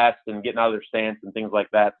being fast and getting out of their stance and things like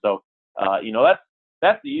that. So,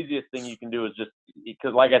 that's the easiest thing you can do, is just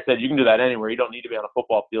because, like I said, you can do that anywhere. You don't need to be on a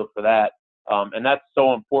football field for that. And that's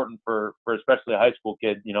so important for especially a high school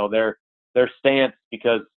kid, their stance,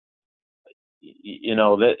 because,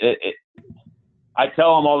 I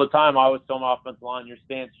tell them all the time, I always tell my offensive line, your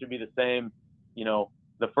stance should be the same,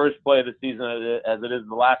 the first play of the season as it is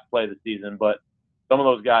the last play of the season. But some of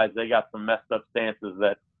those guys, they got some messed up stances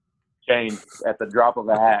that change at the drop of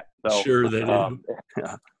a hat. So, sure they do.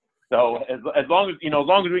 So as long as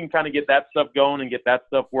we can kind of get that stuff going and get that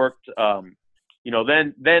stuff worked,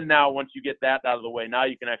 then now once you get that out of the way, now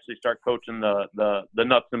you can actually start coaching the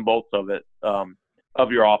nuts and bolts of it,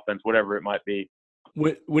 of your offense, whatever it might be.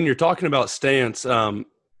 When you're talking about stance,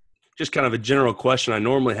 just kind of a general question I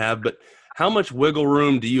normally have, but how much wiggle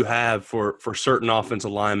room do you have for certain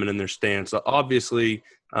offensive linemen in their stance? Obviously,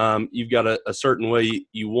 you've got a certain way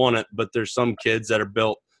you want it, but there's some kids that are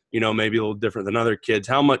built, maybe a little different than other kids.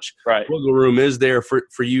 How much wiggle room is there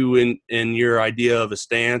for you in your idea of a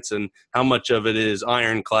stance, and how much of it is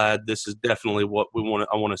ironclad? This is definitely what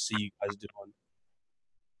I want to see you guys doing.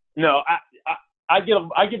 No, I give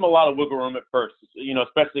them a lot of wiggle room at first,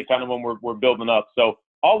 especially kind of when we're building up. So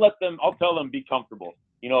I'll tell them, be comfortable.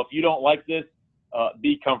 If you don't like this,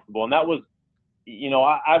 be comfortable. And that was,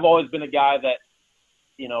 I've always been a guy that,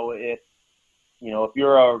 if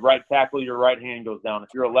you're a right tackle, your right hand goes down. If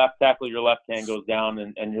you're a left tackle, your left hand goes down,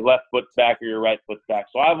 and your left foot's back or your right foot's back.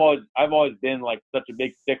 So I've always been like such a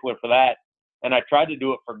big stickler for that. And I tried to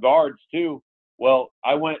do it for guards too. Well,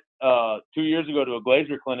 I went 2 years ago to a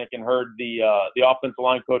Glazer clinic and heard the offensive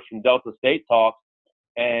line coach from Delta State talk,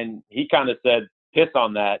 and he kind of said, piss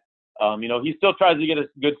on that. He still tries to get a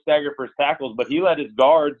good stagger for his tackles, but he let his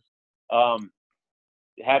guards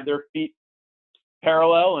have their feet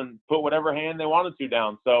parallel and put whatever hand they wanted to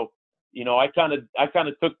down. So, I kind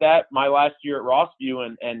of took that my last year at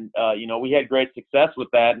Rossview, and we had great success with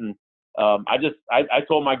that. And I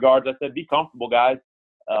told my guards, I said, be comfortable, guys.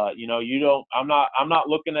 You know, I'm not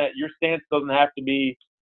looking at your stance. Doesn't have to be.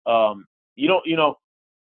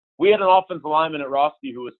 We had an offensive lineman at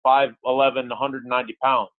Roski who was 5'11", 190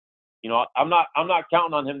 pounds. You know, I'm not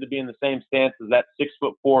counting on him to be in the same stance as that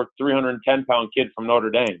 6'4", 310-pound kid from Notre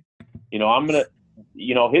Dame. You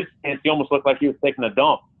know, his stance, he almost looked like he was taking a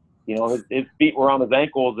dump. You know, his feet were on his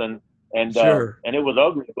ankles, and Sure. and it was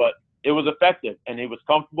ugly, but it was effective, and he was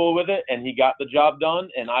comfortable with it, and he got the job done.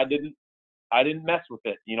 And I didn't mess with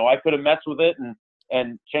it. You know, I could have messed with it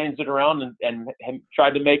and changed it around and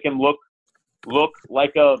tried to make him look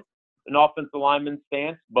like an offensive lineman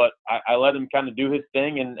stance, but I let him kind of do his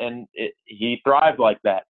thing, and he thrived like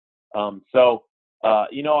that.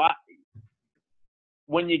 You know,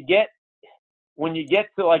 when you get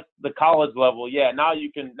to like the college level, yeah, now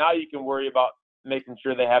you can worry about making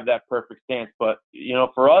sure they have that perfect stance. But you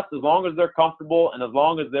know, for us, as long as they're comfortable and as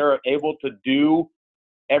long as they're able to do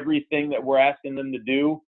everything that we're asking them to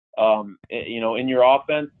do, you know, in your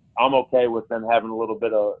offense, I'm okay with them having a little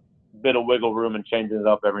bit of wiggle room and changing it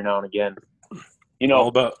up every now and again. You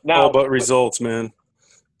know, all about results, man.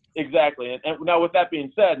 Exactly. And now, with that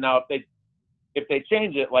being said, now if they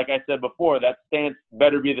change it, like I said before, that stance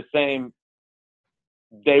better be the same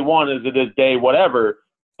day one as it is day whatever.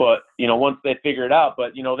 But you know, once they figure it out,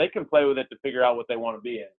 but you know, they can play with it to figure out what they want to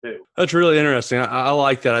be in too. That's really interesting. I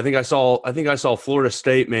like that. I think I saw Florida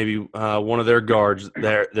State, maybe one of their guards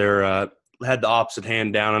their had the opposite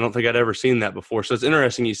hand down. I don't think I'd ever seen that before. So it's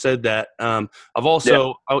interesting you said that. I've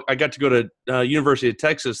also I got to go to University of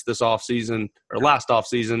Texas this offseason or last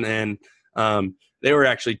offseason, and they were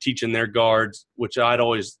actually teaching their guards, which I'd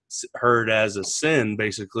always heard as a sin,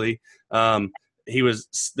 basically.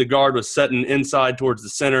 The guard was setting inside towards the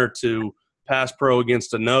center to pass pro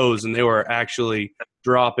against a nose, and they were actually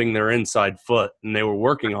dropping their inside foot, and they were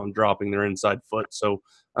working on dropping their inside foot. So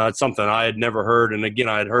it's something I had never heard, and again,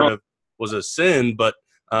 I had heard of was a sin, but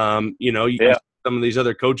you know, some of these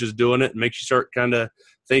other coaches doing it, makes you start kind of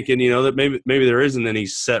thinking, you know, that maybe there isn't any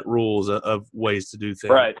set rules of ways to do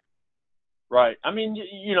things. Right. I mean,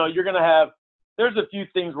 you know, you're gonna have. There's a few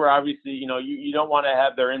things where obviously, you know, you don't want to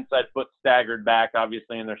have their inside foot staggered back,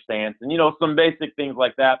 obviously, in their stance, and you know, some basic things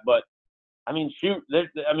like that. But I mean,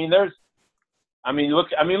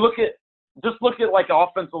 look at like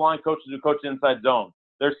offensive line coaches who coach inside zone.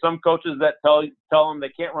 There's some coaches that tell them they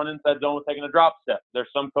can't run inside zone with taking a drop step. There's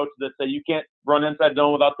some coaches that say you can't run inside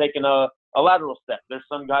zone without taking a lateral step. There's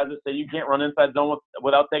some guys that say you can't run inside zone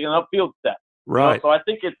without taking an upfield step. Right. You know, so I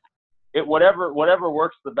think whatever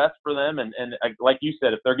works the best for them, and like you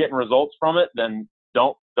said, if they're getting results from it, then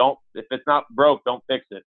don't if it's not broke, don't fix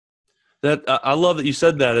it. That I love that you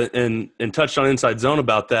said that and touched on inside zone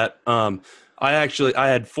about that. I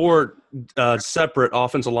had 4 separate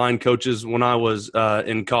offensive line coaches when I was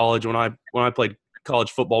in college. When I played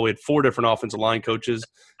college football, we had 4 different offensive line coaches,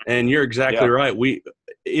 and you're exactly right.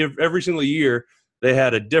 Every single year they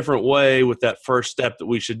had a different way with that first step that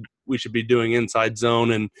we should be doing inside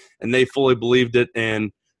zone, and they fully believed it.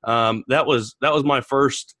 And that was my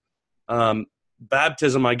first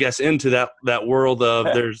baptism, I guess, into that world of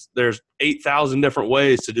there's 8,000 different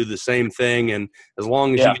ways to do the same thing, and as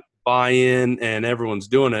long as you get buy-in and everyone's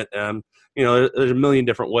doing it, you know, there's a million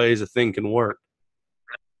different ways a thing can work.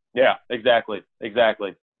 Yeah, exactly.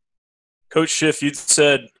 Coach Schiff, you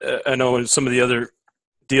said, I know in some of the other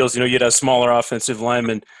deals, you know, you'd have smaller offensive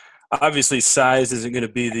linemen. Obviously, size isn't going to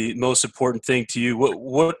be the most important thing to you.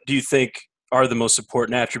 What do you think are the most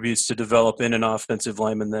important attributes to develop in an offensive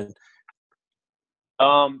lineman then?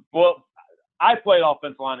 Well, I played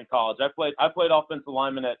offensive line in college. I played offensive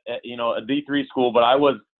lineman at you know, a D3 school, but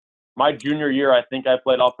my junior year, I think I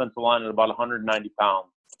played offensive line at about 190 pounds.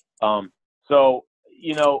 So,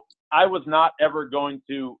 you know, I was not ever going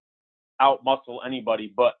to out-muscle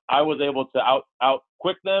anybody, but I was able to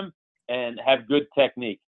out-quick them and have good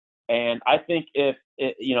technique. And I think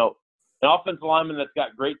you know, an offensive lineman that's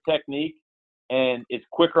got great technique and is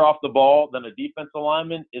quicker off the ball than a defensive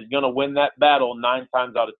lineman is going to win that battle 9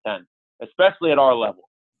 times out of 10, especially at our level,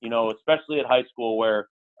 you know, especially at high school where,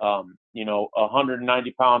 you know, a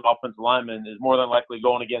 190-pound offensive lineman is more than likely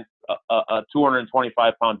going against a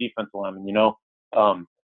 225-pound defensive lineman, you know.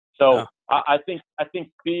 I think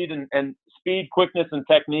speed and speed, quickness, and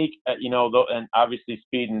technique, you know, and obviously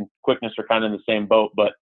speed and quickness are kind of in the same boat,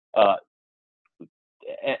 but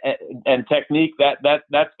and technique,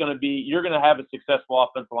 that's going to be, you're going to have a successful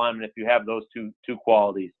offensive lineman if you have those two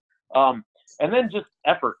qualities. And then just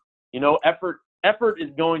effort, you know, effort is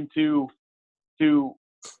going to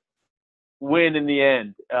win in the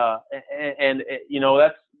end. And you know,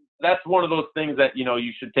 that's one of those things that, you know,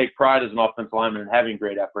 you should take pride as an offensive lineman in having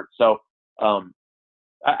great effort. So,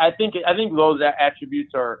 I think those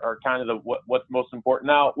attributes are kind of what's most important.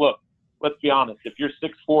 Now, look, let's be honest. If you're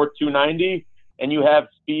 6'4", 290, and you have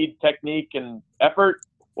speed, technique, and effort,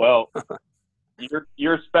 well,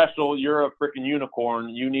 you're special. You're a freaking unicorn.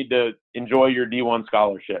 You need to enjoy your D1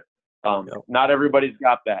 scholarship. Not everybody's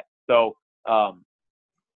got that. So,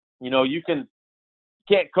 you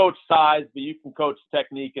can't coach size, but you can coach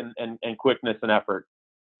technique and quickness and effort.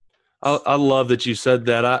 I love that you said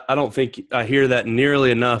that. I don't think I hear that nearly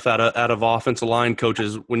enough out of offensive line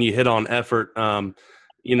coaches when you hit on effort.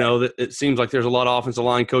 That it seems like there's a lot of offensive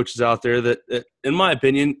line coaches out there that, in my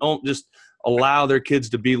opinion, don't just allow their kids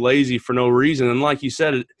to be lazy for no reason. And like you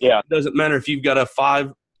said, it doesn't matter if you've got a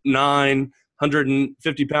 5'9",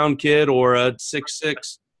 150-pound kid or a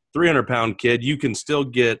 6'6", 300-pound kid. You can still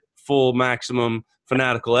get full maximum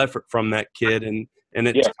fanatical effort from that kid, and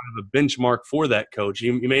it's kind of a benchmark for that coach.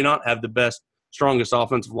 You may not have the best, strongest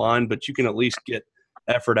offensive line, but you can at least get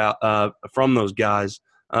effort out from those guys.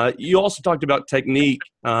 You also talked about technique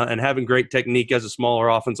and having great technique as a smaller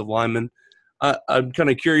offensive lineman. I'm kind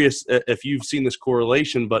of curious if you've seen this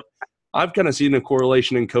correlation, but I've kind of seen a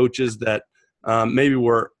correlation in coaches that maybe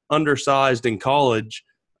were undersized in college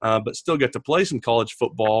but still get to play some college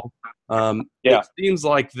football. It seems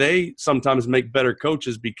like they sometimes make better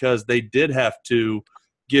coaches because they did have to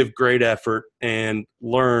give great effort and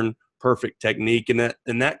learn perfect technique, and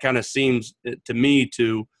that kind of seems to me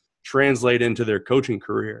to translate into their coaching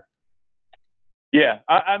career. Yeah,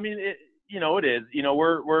 I mean, it is.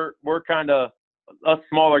 We're kind of us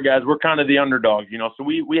smaller guys. We're kind of the underdogs, So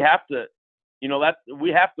we have to, we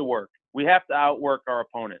have to work. We have to outwork our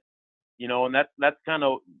opponent. And that's kind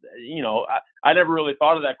of, I never really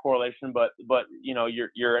thought of that correlation, but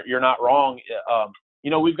you're not wrong.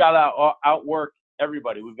 We've got to outwork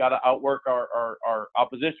everybody. We've got to outwork our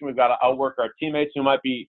opposition. We've got to outwork our teammates who might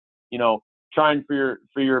be, trying for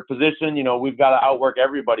your position. We've got to outwork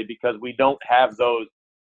everybody because we don't have those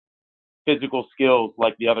physical skills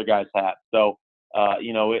like the other guys have. So,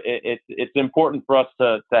 it's important for us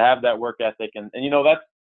to have that work ethic, and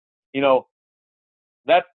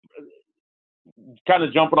that's kind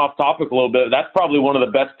of jumping off topic a little bit. That's probably one of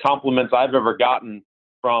the best compliments I've ever gotten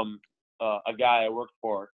from a guy I worked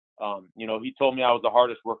for. He told me I was the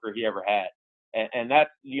hardest worker he ever had, and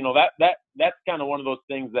that's that's kind of one of those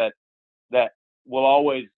things that will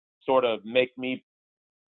always sort of make me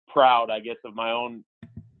proud, I guess, of my own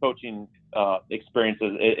coaching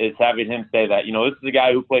experiences. Is having him say that. This is a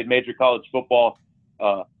guy who played major college football,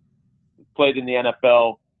 played in the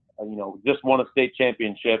NFL. Just won a state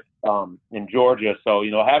championship in Georgia. So,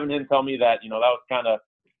 having him tell me that,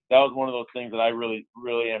 that was one of those things that I really,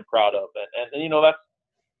 really am proud of. And that's,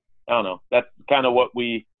 I don't know, that's kind of what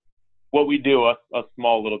we do, us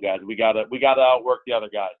small little guys. We gotta outwork the other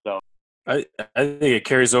guys. So I think it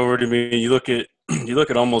carries over to me. You look at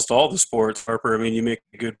almost all the sports, Harper. I mean, you make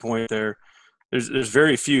a good point there. There's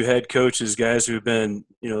very few head coaches, guys who've been,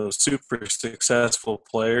 super successful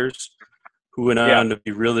players who went on to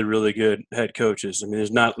be really, really good head coaches. I mean,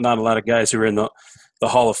 there's not a lot of guys who are in the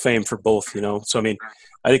Hall of Fame for both, So, I mean,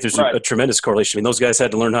 I think there's a tremendous correlation. I mean, those guys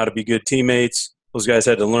had to learn how to be good teammates. Those guys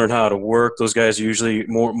had to learn how to work. Those guys are usually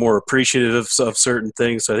more appreciative of certain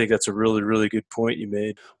things. So I think that's a really, really good point you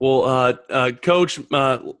made. Well, Coach,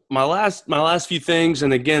 my last few things,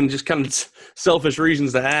 and again, just kind of selfish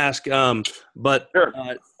reasons to ask, but sure.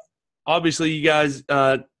 Obviously you guys –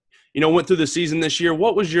 went through the season this year.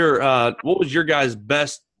 What was your guys'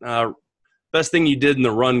 best thing you did in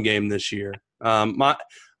the run game this year? I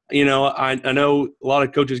know a lot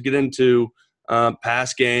of coaches get into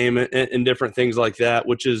pass game and different things like that,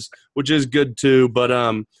 which is good too. But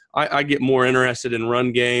I get more interested in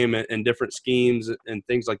run game and different schemes and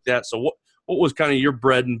things like that. So what was kind of your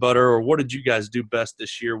bread and butter, or what did you guys do best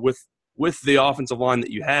this year with the offensive line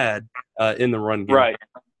that you had in the run game? Right.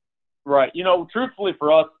 Truthfully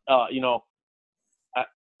for us,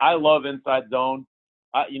 I love inside zone.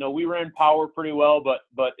 We ran power pretty well, but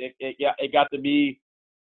it got to be,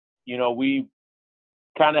 we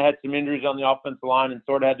kind of had some injuries on the offensive line and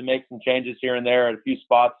sort of had to make some changes here and there at a few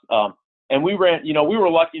spots. And we ran, we were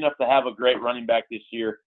lucky enough to have a great running back this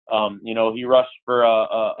year. He rushed for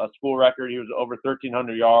a school record. He was over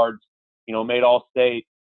 1,300 yards, made All-State.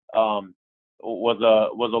 Was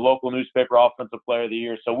a local newspaper offensive player of the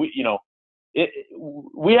year. So we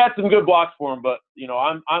had some good blocks for him, but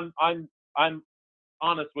I'm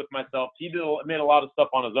honest with myself. He made a lot of stuff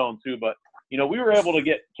on his own too, but we were able to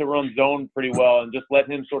get to run zone pretty well and just let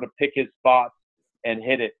him sort of pick his spots and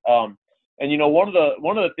hit it. And one of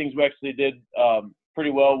the things we actually did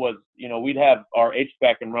pretty well was we'd have our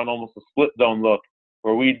H-back and run almost a split zone look.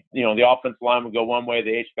 where the offensive line would go one way, the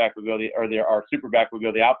H-back would go our super back would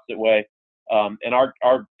go the opposite way. And our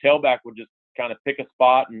tailback would just kind of pick a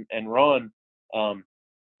spot and run.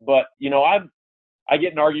 But I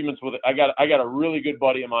get in arguments with it. I got a really good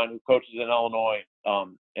buddy of mine who coaches in Illinois.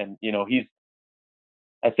 And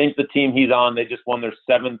I think the team he's on, they just won their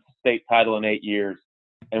 7th state title in 8 years.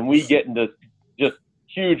 And we get into just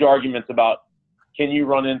huge arguments about, can you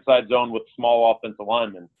run inside zone with small offensive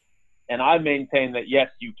linemen? And I maintain that, yes,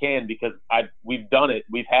 you can, because we've done it.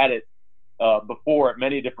 We've had it before at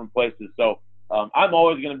many different places. So I'm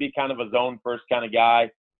always going to be kind of a zone first kind of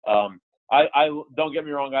guy. I don't get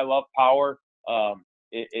me wrong. I love power.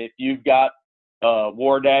 If you've got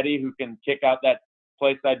War Daddy who can kick out that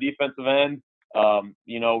play side defensive end,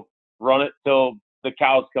 run it till the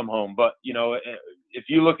cows come home. But, if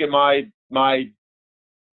you look at my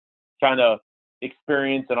kind of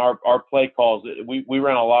experience and our play calls, we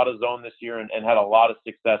ran a lot of zone this year and had a lot of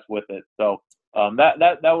success with it. So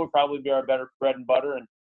that would probably be our better bread and butter.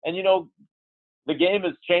 And the game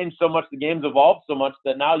has changed so much, the game's evolved so much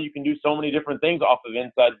that now you can do so many different things off of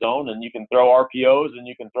inside zone, and you can throw RPOs, and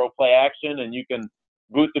you can throw play action, and you can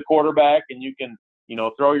boot the quarterback, and you can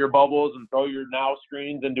throw your bubbles and throw your now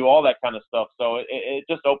screens and do all that kind of stuff. So it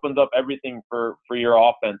just opens up everything for your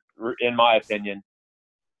offense, in my opinion.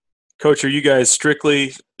 Coach, are you guys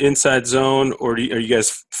strictly inside zone, or are you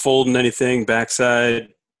guys folding anything, backside,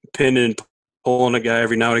 pinning and pulling a guy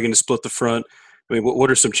every now and again to split the front? I mean, what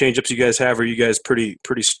are some change-ups you guys have? Are you guys pretty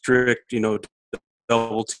strict,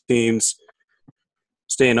 double teams,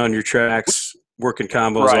 staying on your tracks, working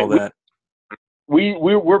combos, right. all that?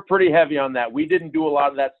 We're pretty heavy on that. We didn't do a lot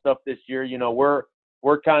of that stuff this year. We're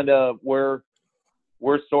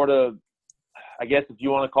sort of, I guess if you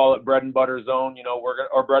want to call it bread and butter zone,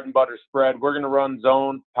 or bread and butter spread. We're going to run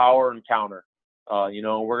zone, power, and counter. We're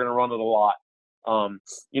going to run it a lot.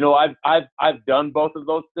 I've done both of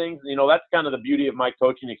those things. That's kind of the beauty of my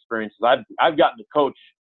coaching experiences. I've gotten to coach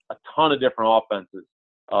a ton of different offenses.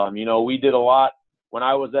 We did a lot when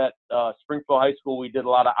I was at Springfield High School. We did a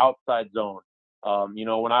lot of outside zone.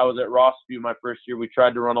 When I was at Rossview my first year, we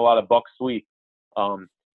tried to run a lot of buck sweep.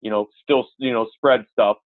 Still spread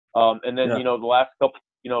stuff. And then the last couple,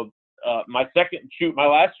 my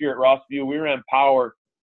last year at Rossview, we ran power.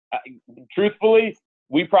 Truthfully,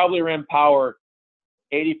 we probably ran power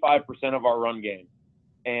 85% of our run game,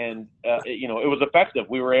 and it was effective.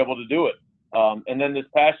 We were able to do it. And then this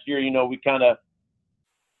past year, we kind of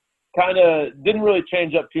didn't really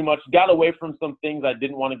change up too much. Got away from some things I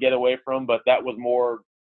didn't want to get away from, but that was more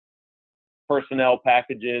personnel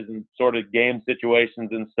packages and sort of game situations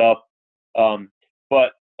and stuff.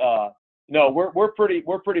 No, we're pretty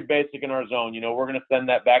basic in our zone. We're going to send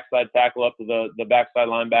that backside tackle up to the backside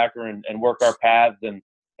linebacker and work our paths and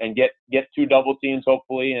get 2 double teams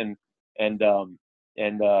hopefully and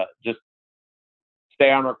just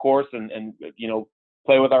stay on our course and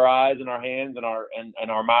play with our eyes and our hands and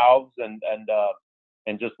our mouths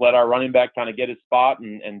and just let our running back kind of get his spot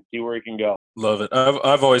and see where he can go. Love it.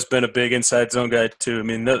 I've always been a big inside zone guy too. I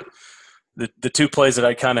mean, the 2 plays that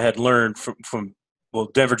I kind of had learned from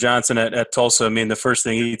Denver Johnson at Tulsa. I mean, the first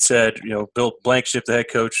thing he said, Bill Blankenship, the head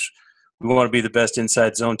coach, we want to be the best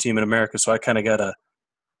inside zone team in America. So I kind of got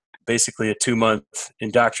basically a 2-month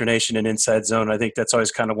indoctrination in inside zone. I think that's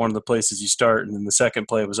always kind of one of the places you start. And then the second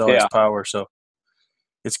play was always power. So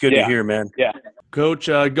it's good to hear, man. Yeah. Coach,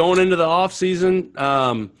 going into the off season,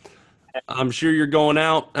 I'm sure you're going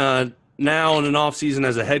out now in an off season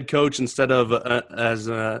as a head coach instead of as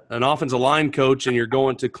an offensive line coach, and you're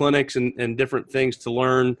going to clinics and different things to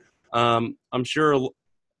learn. I'm sure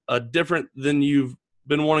different than you've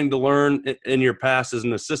been wanting to learn in your past as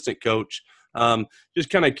an assistant coach. Just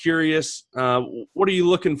kind of curious, what are you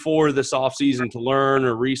looking for this off season to learn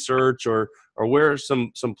or research, or where are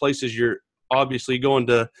some places you're obviously going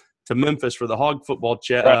to Memphis for the hog football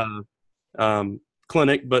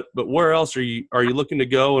clinic, but where else are you looking to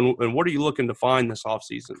go, and what are you looking to find this off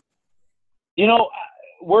season?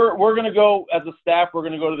 We're going to go as a staff. We're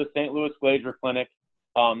going to go to the St. Louis Glazier Clinic.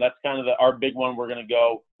 That's kind of our big one. We're going to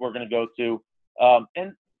go to.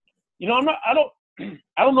 And I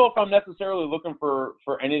don't know if I'm necessarily looking for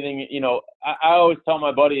anything. I always tell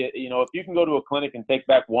my buddy, if you can go to a clinic and take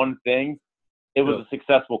back one thing, it was a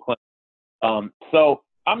successful clinic. So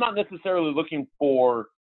I'm not necessarily looking for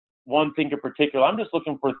one thing in particular. I'm just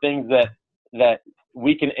looking for things that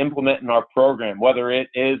we can implement in our program, whether it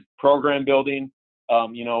is program building,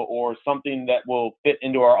 or something that will fit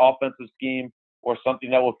into our offensive scheme, or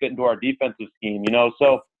something that will fit into our defensive scheme.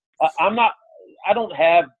 So I don't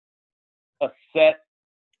have a set,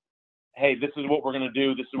 hey, this is what we're going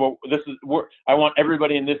to do. I want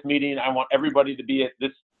everybody in this meeting. I want everybody to be at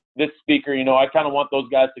this speaker. I kind of want those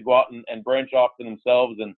guys to go out and branch off to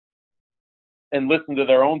themselves and listen to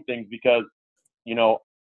their own things, because,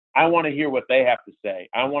 I want to hear what they have to say.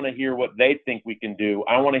 I want to hear what they think we can do.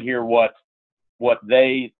 I want to hear what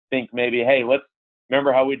they think maybe, hey, let's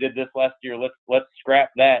remember how we did this last year. Let's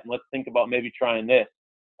scrap that and let's think about maybe trying this.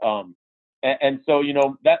 And so,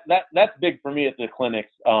 that's big for me at the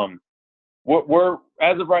clinics. We're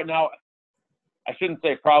as of right now, I shouldn't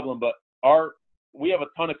say problem, but we have a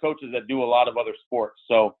ton of coaches that do a lot of other sports.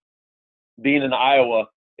 So being in Iowa,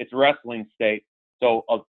 it's wrestling state. So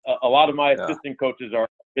a lot of my assistant coaches are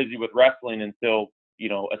busy with wrestling until,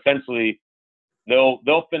 essentially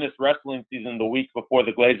they'll finish wrestling season the week before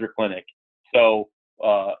the Glazier Clinic. So,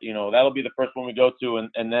 that'll be the first one we go to.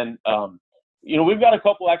 And then, we've got a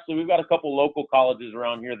couple local colleges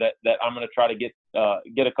around here that I'm going to try to get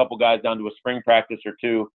a couple guys down to a spring practice or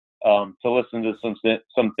two, to listen to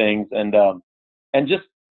some things. And just,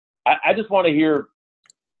 I just want to hear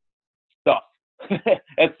stuff.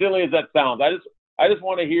 As silly as that sounds, I just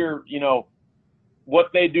want to hear,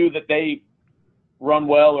 what they do that they run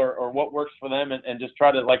well, or what works for them, and just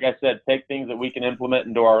try to, like I said, take things that we can implement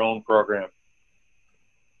into our own program.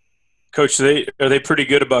 Coach, are they pretty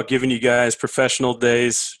good about giving you guys professional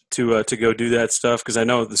days to go do that stuff? Because I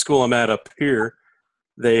know the school I'm at up here,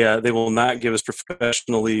 they will not give us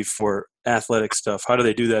professional leave for athletic stuff. How do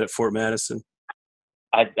they do that at Fort Madison?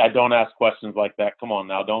 I don't ask questions like that. Come on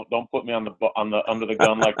now, don't put me under the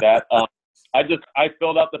gun like that. I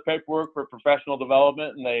filled out the paperwork for professional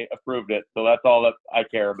development and they approved it, so that's all that I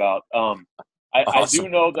care about. Awesome. I do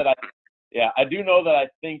know that I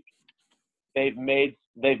think they've made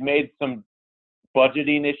some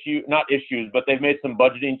budgeting but they've made some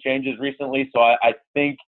budgeting changes recently. So I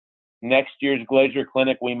think next year's Glazier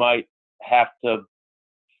Clinic, we might have to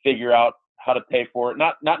figure out how to pay for it.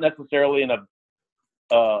 Not necessarily in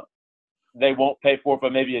they won't pay for it,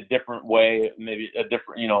 but maybe a different way, maybe a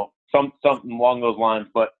different, something along those lines.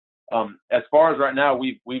 But as far as right now,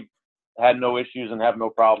 we've had no issues and have no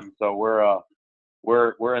problems. So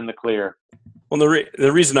we're in the clear. Well,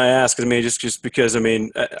 the reason I ask, just because,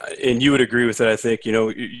 and you would agree with it, I think,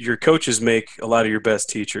 your coaches make a lot of your best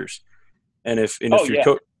teachers. And if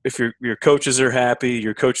your coaches are happy,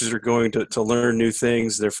 your coaches are going to learn new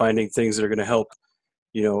things, they're finding things that are going to help,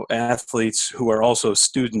 athletes who are also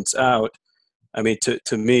students out.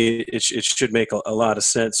 To me, it should make a lot of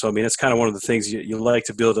sense. So, it's kind of one of the things you like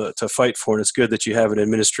to be able to fight for, and it's good that you have an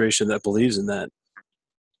administration that believes in that.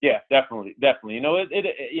 Yeah, definitely.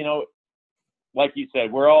 Like you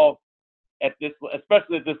said, we're all at this,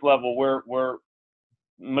 especially at this level, we're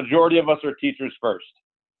majority of us are teachers first.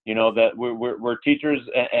 That we're teachers,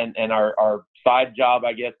 and our side job,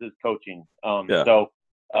 I guess, is coaching. So,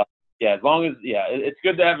 as long as it's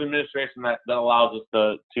good to have an administration that allows us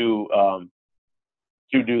to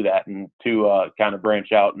do that and to kind of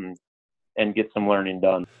branch out and get some learning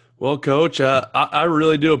done. Well, Coach, I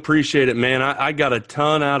really do appreciate it, man. I got a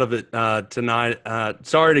ton out of it tonight.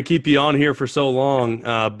 Sorry to keep you on here for so long,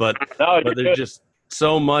 but there's just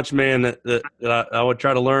so much, man, that I would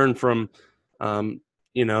try to learn from,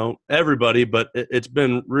 everybody. But it's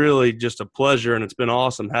been really just a pleasure, and it's been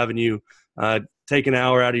awesome having you take an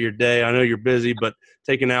hour out of your day. I know you're busy, but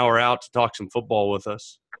take an hour out to talk some football with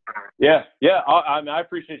us. Yeah. I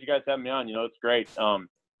appreciate you guys having me on. It's great.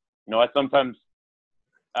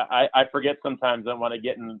 I forget sometimes that when I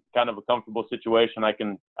get in kind of a comfortable situation, I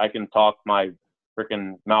can talk my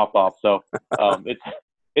freaking mouth off. So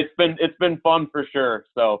it's been fun for sure.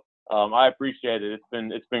 So I appreciate it.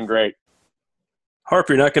 It's been great. Harp,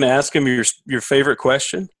 you're not going to ask him your favorite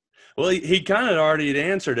question? Well, he kind of already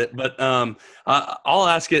answered it, but I'll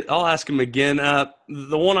ask him again.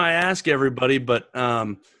 The one I ask everybody, but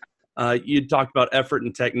you talked about effort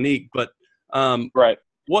and technique, but right.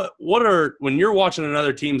 What are, when you're watching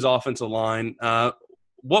another team's offensive line,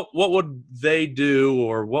 what would they do,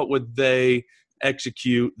 or what would they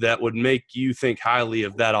execute that would make you think highly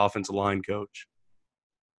of that offensive line coach?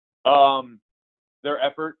 Their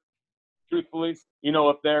effort, truthfully.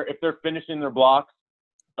 If they're finishing their blocks,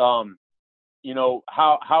 how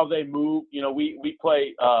they move. We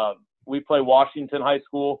play Washington High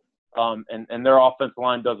School, and their offensive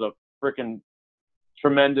line does a freaking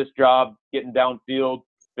tremendous job getting downfield,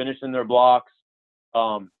 finishing their blocks.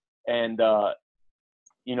 I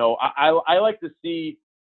like to see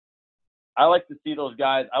those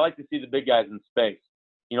guys. I like to see the big guys in space.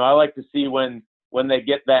 I like to see when they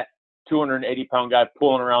get that 280-pound guy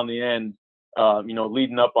pulling around the end,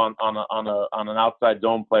 leading up on an outside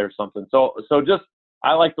zone play or something. So just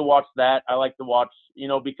I like to watch that. I like to watch,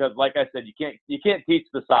 because like I said, you can't teach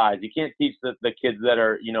the size. You can't teach the kids that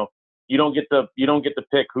are, you don't get to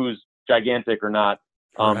pick who's gigantic or not.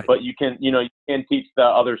 Right. But you can teach the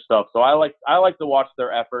other stuff. So I like to watch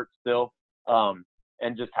their efforts still, and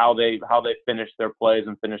just how they finish their plays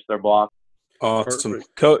and finish their blocks. Awesome.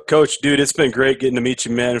 Coach, dude, it's been great getting to meet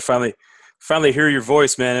you, man, and finally hear your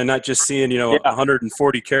voice, man, and not just seeing,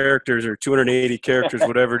 140 characters or 280 characters,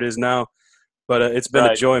 whatever it is now. But it's been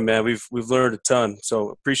a joy, man. We've learned a ton. So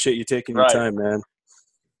appreciate you taking your time, man.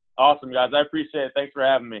 Awesome, guys. I appreciate it. Thanks for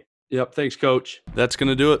having me. Yep, thanks, Coach. That's going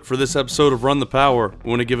to do it for this episode of Run the Power. We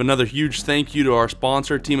want to give another huge thank you to our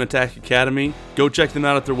sponsor, Team Attack Academy. Go check them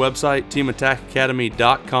out at their website,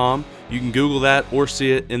 teamattackacademy.com. You can Google that or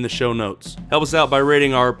see it in the show notes. Help us out by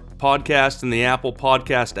rating our podcast in the Apple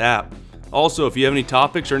Podcast app. Also, if you have any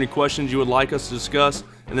topics or any questions you would like us to discuss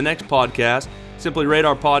in the next podcast, simply rate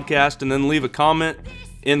our podcast and then leave a comment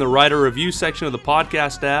in the write a review section of the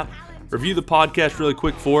podcast app. Review the podcast really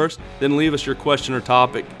quick for us, then leave us your question or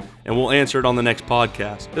topic, and we'll answer it on the next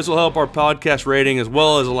podcast. This will help our podcast rating as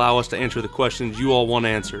well as allow us to answer the questions you all want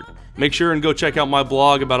answered. Make sure and go check out my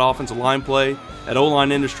blog about offensive line play at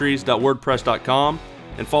olineindustries.wordpress.com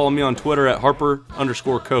and follow me on Twitter at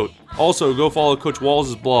Harper_Coat. Also, go follow Coach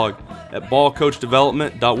Walls' blog at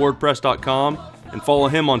ballcoachdevelopment.wordpress.com and follow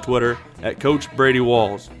him on Twitter at Coach Brady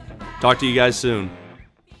Walls. Talk to you guys soon.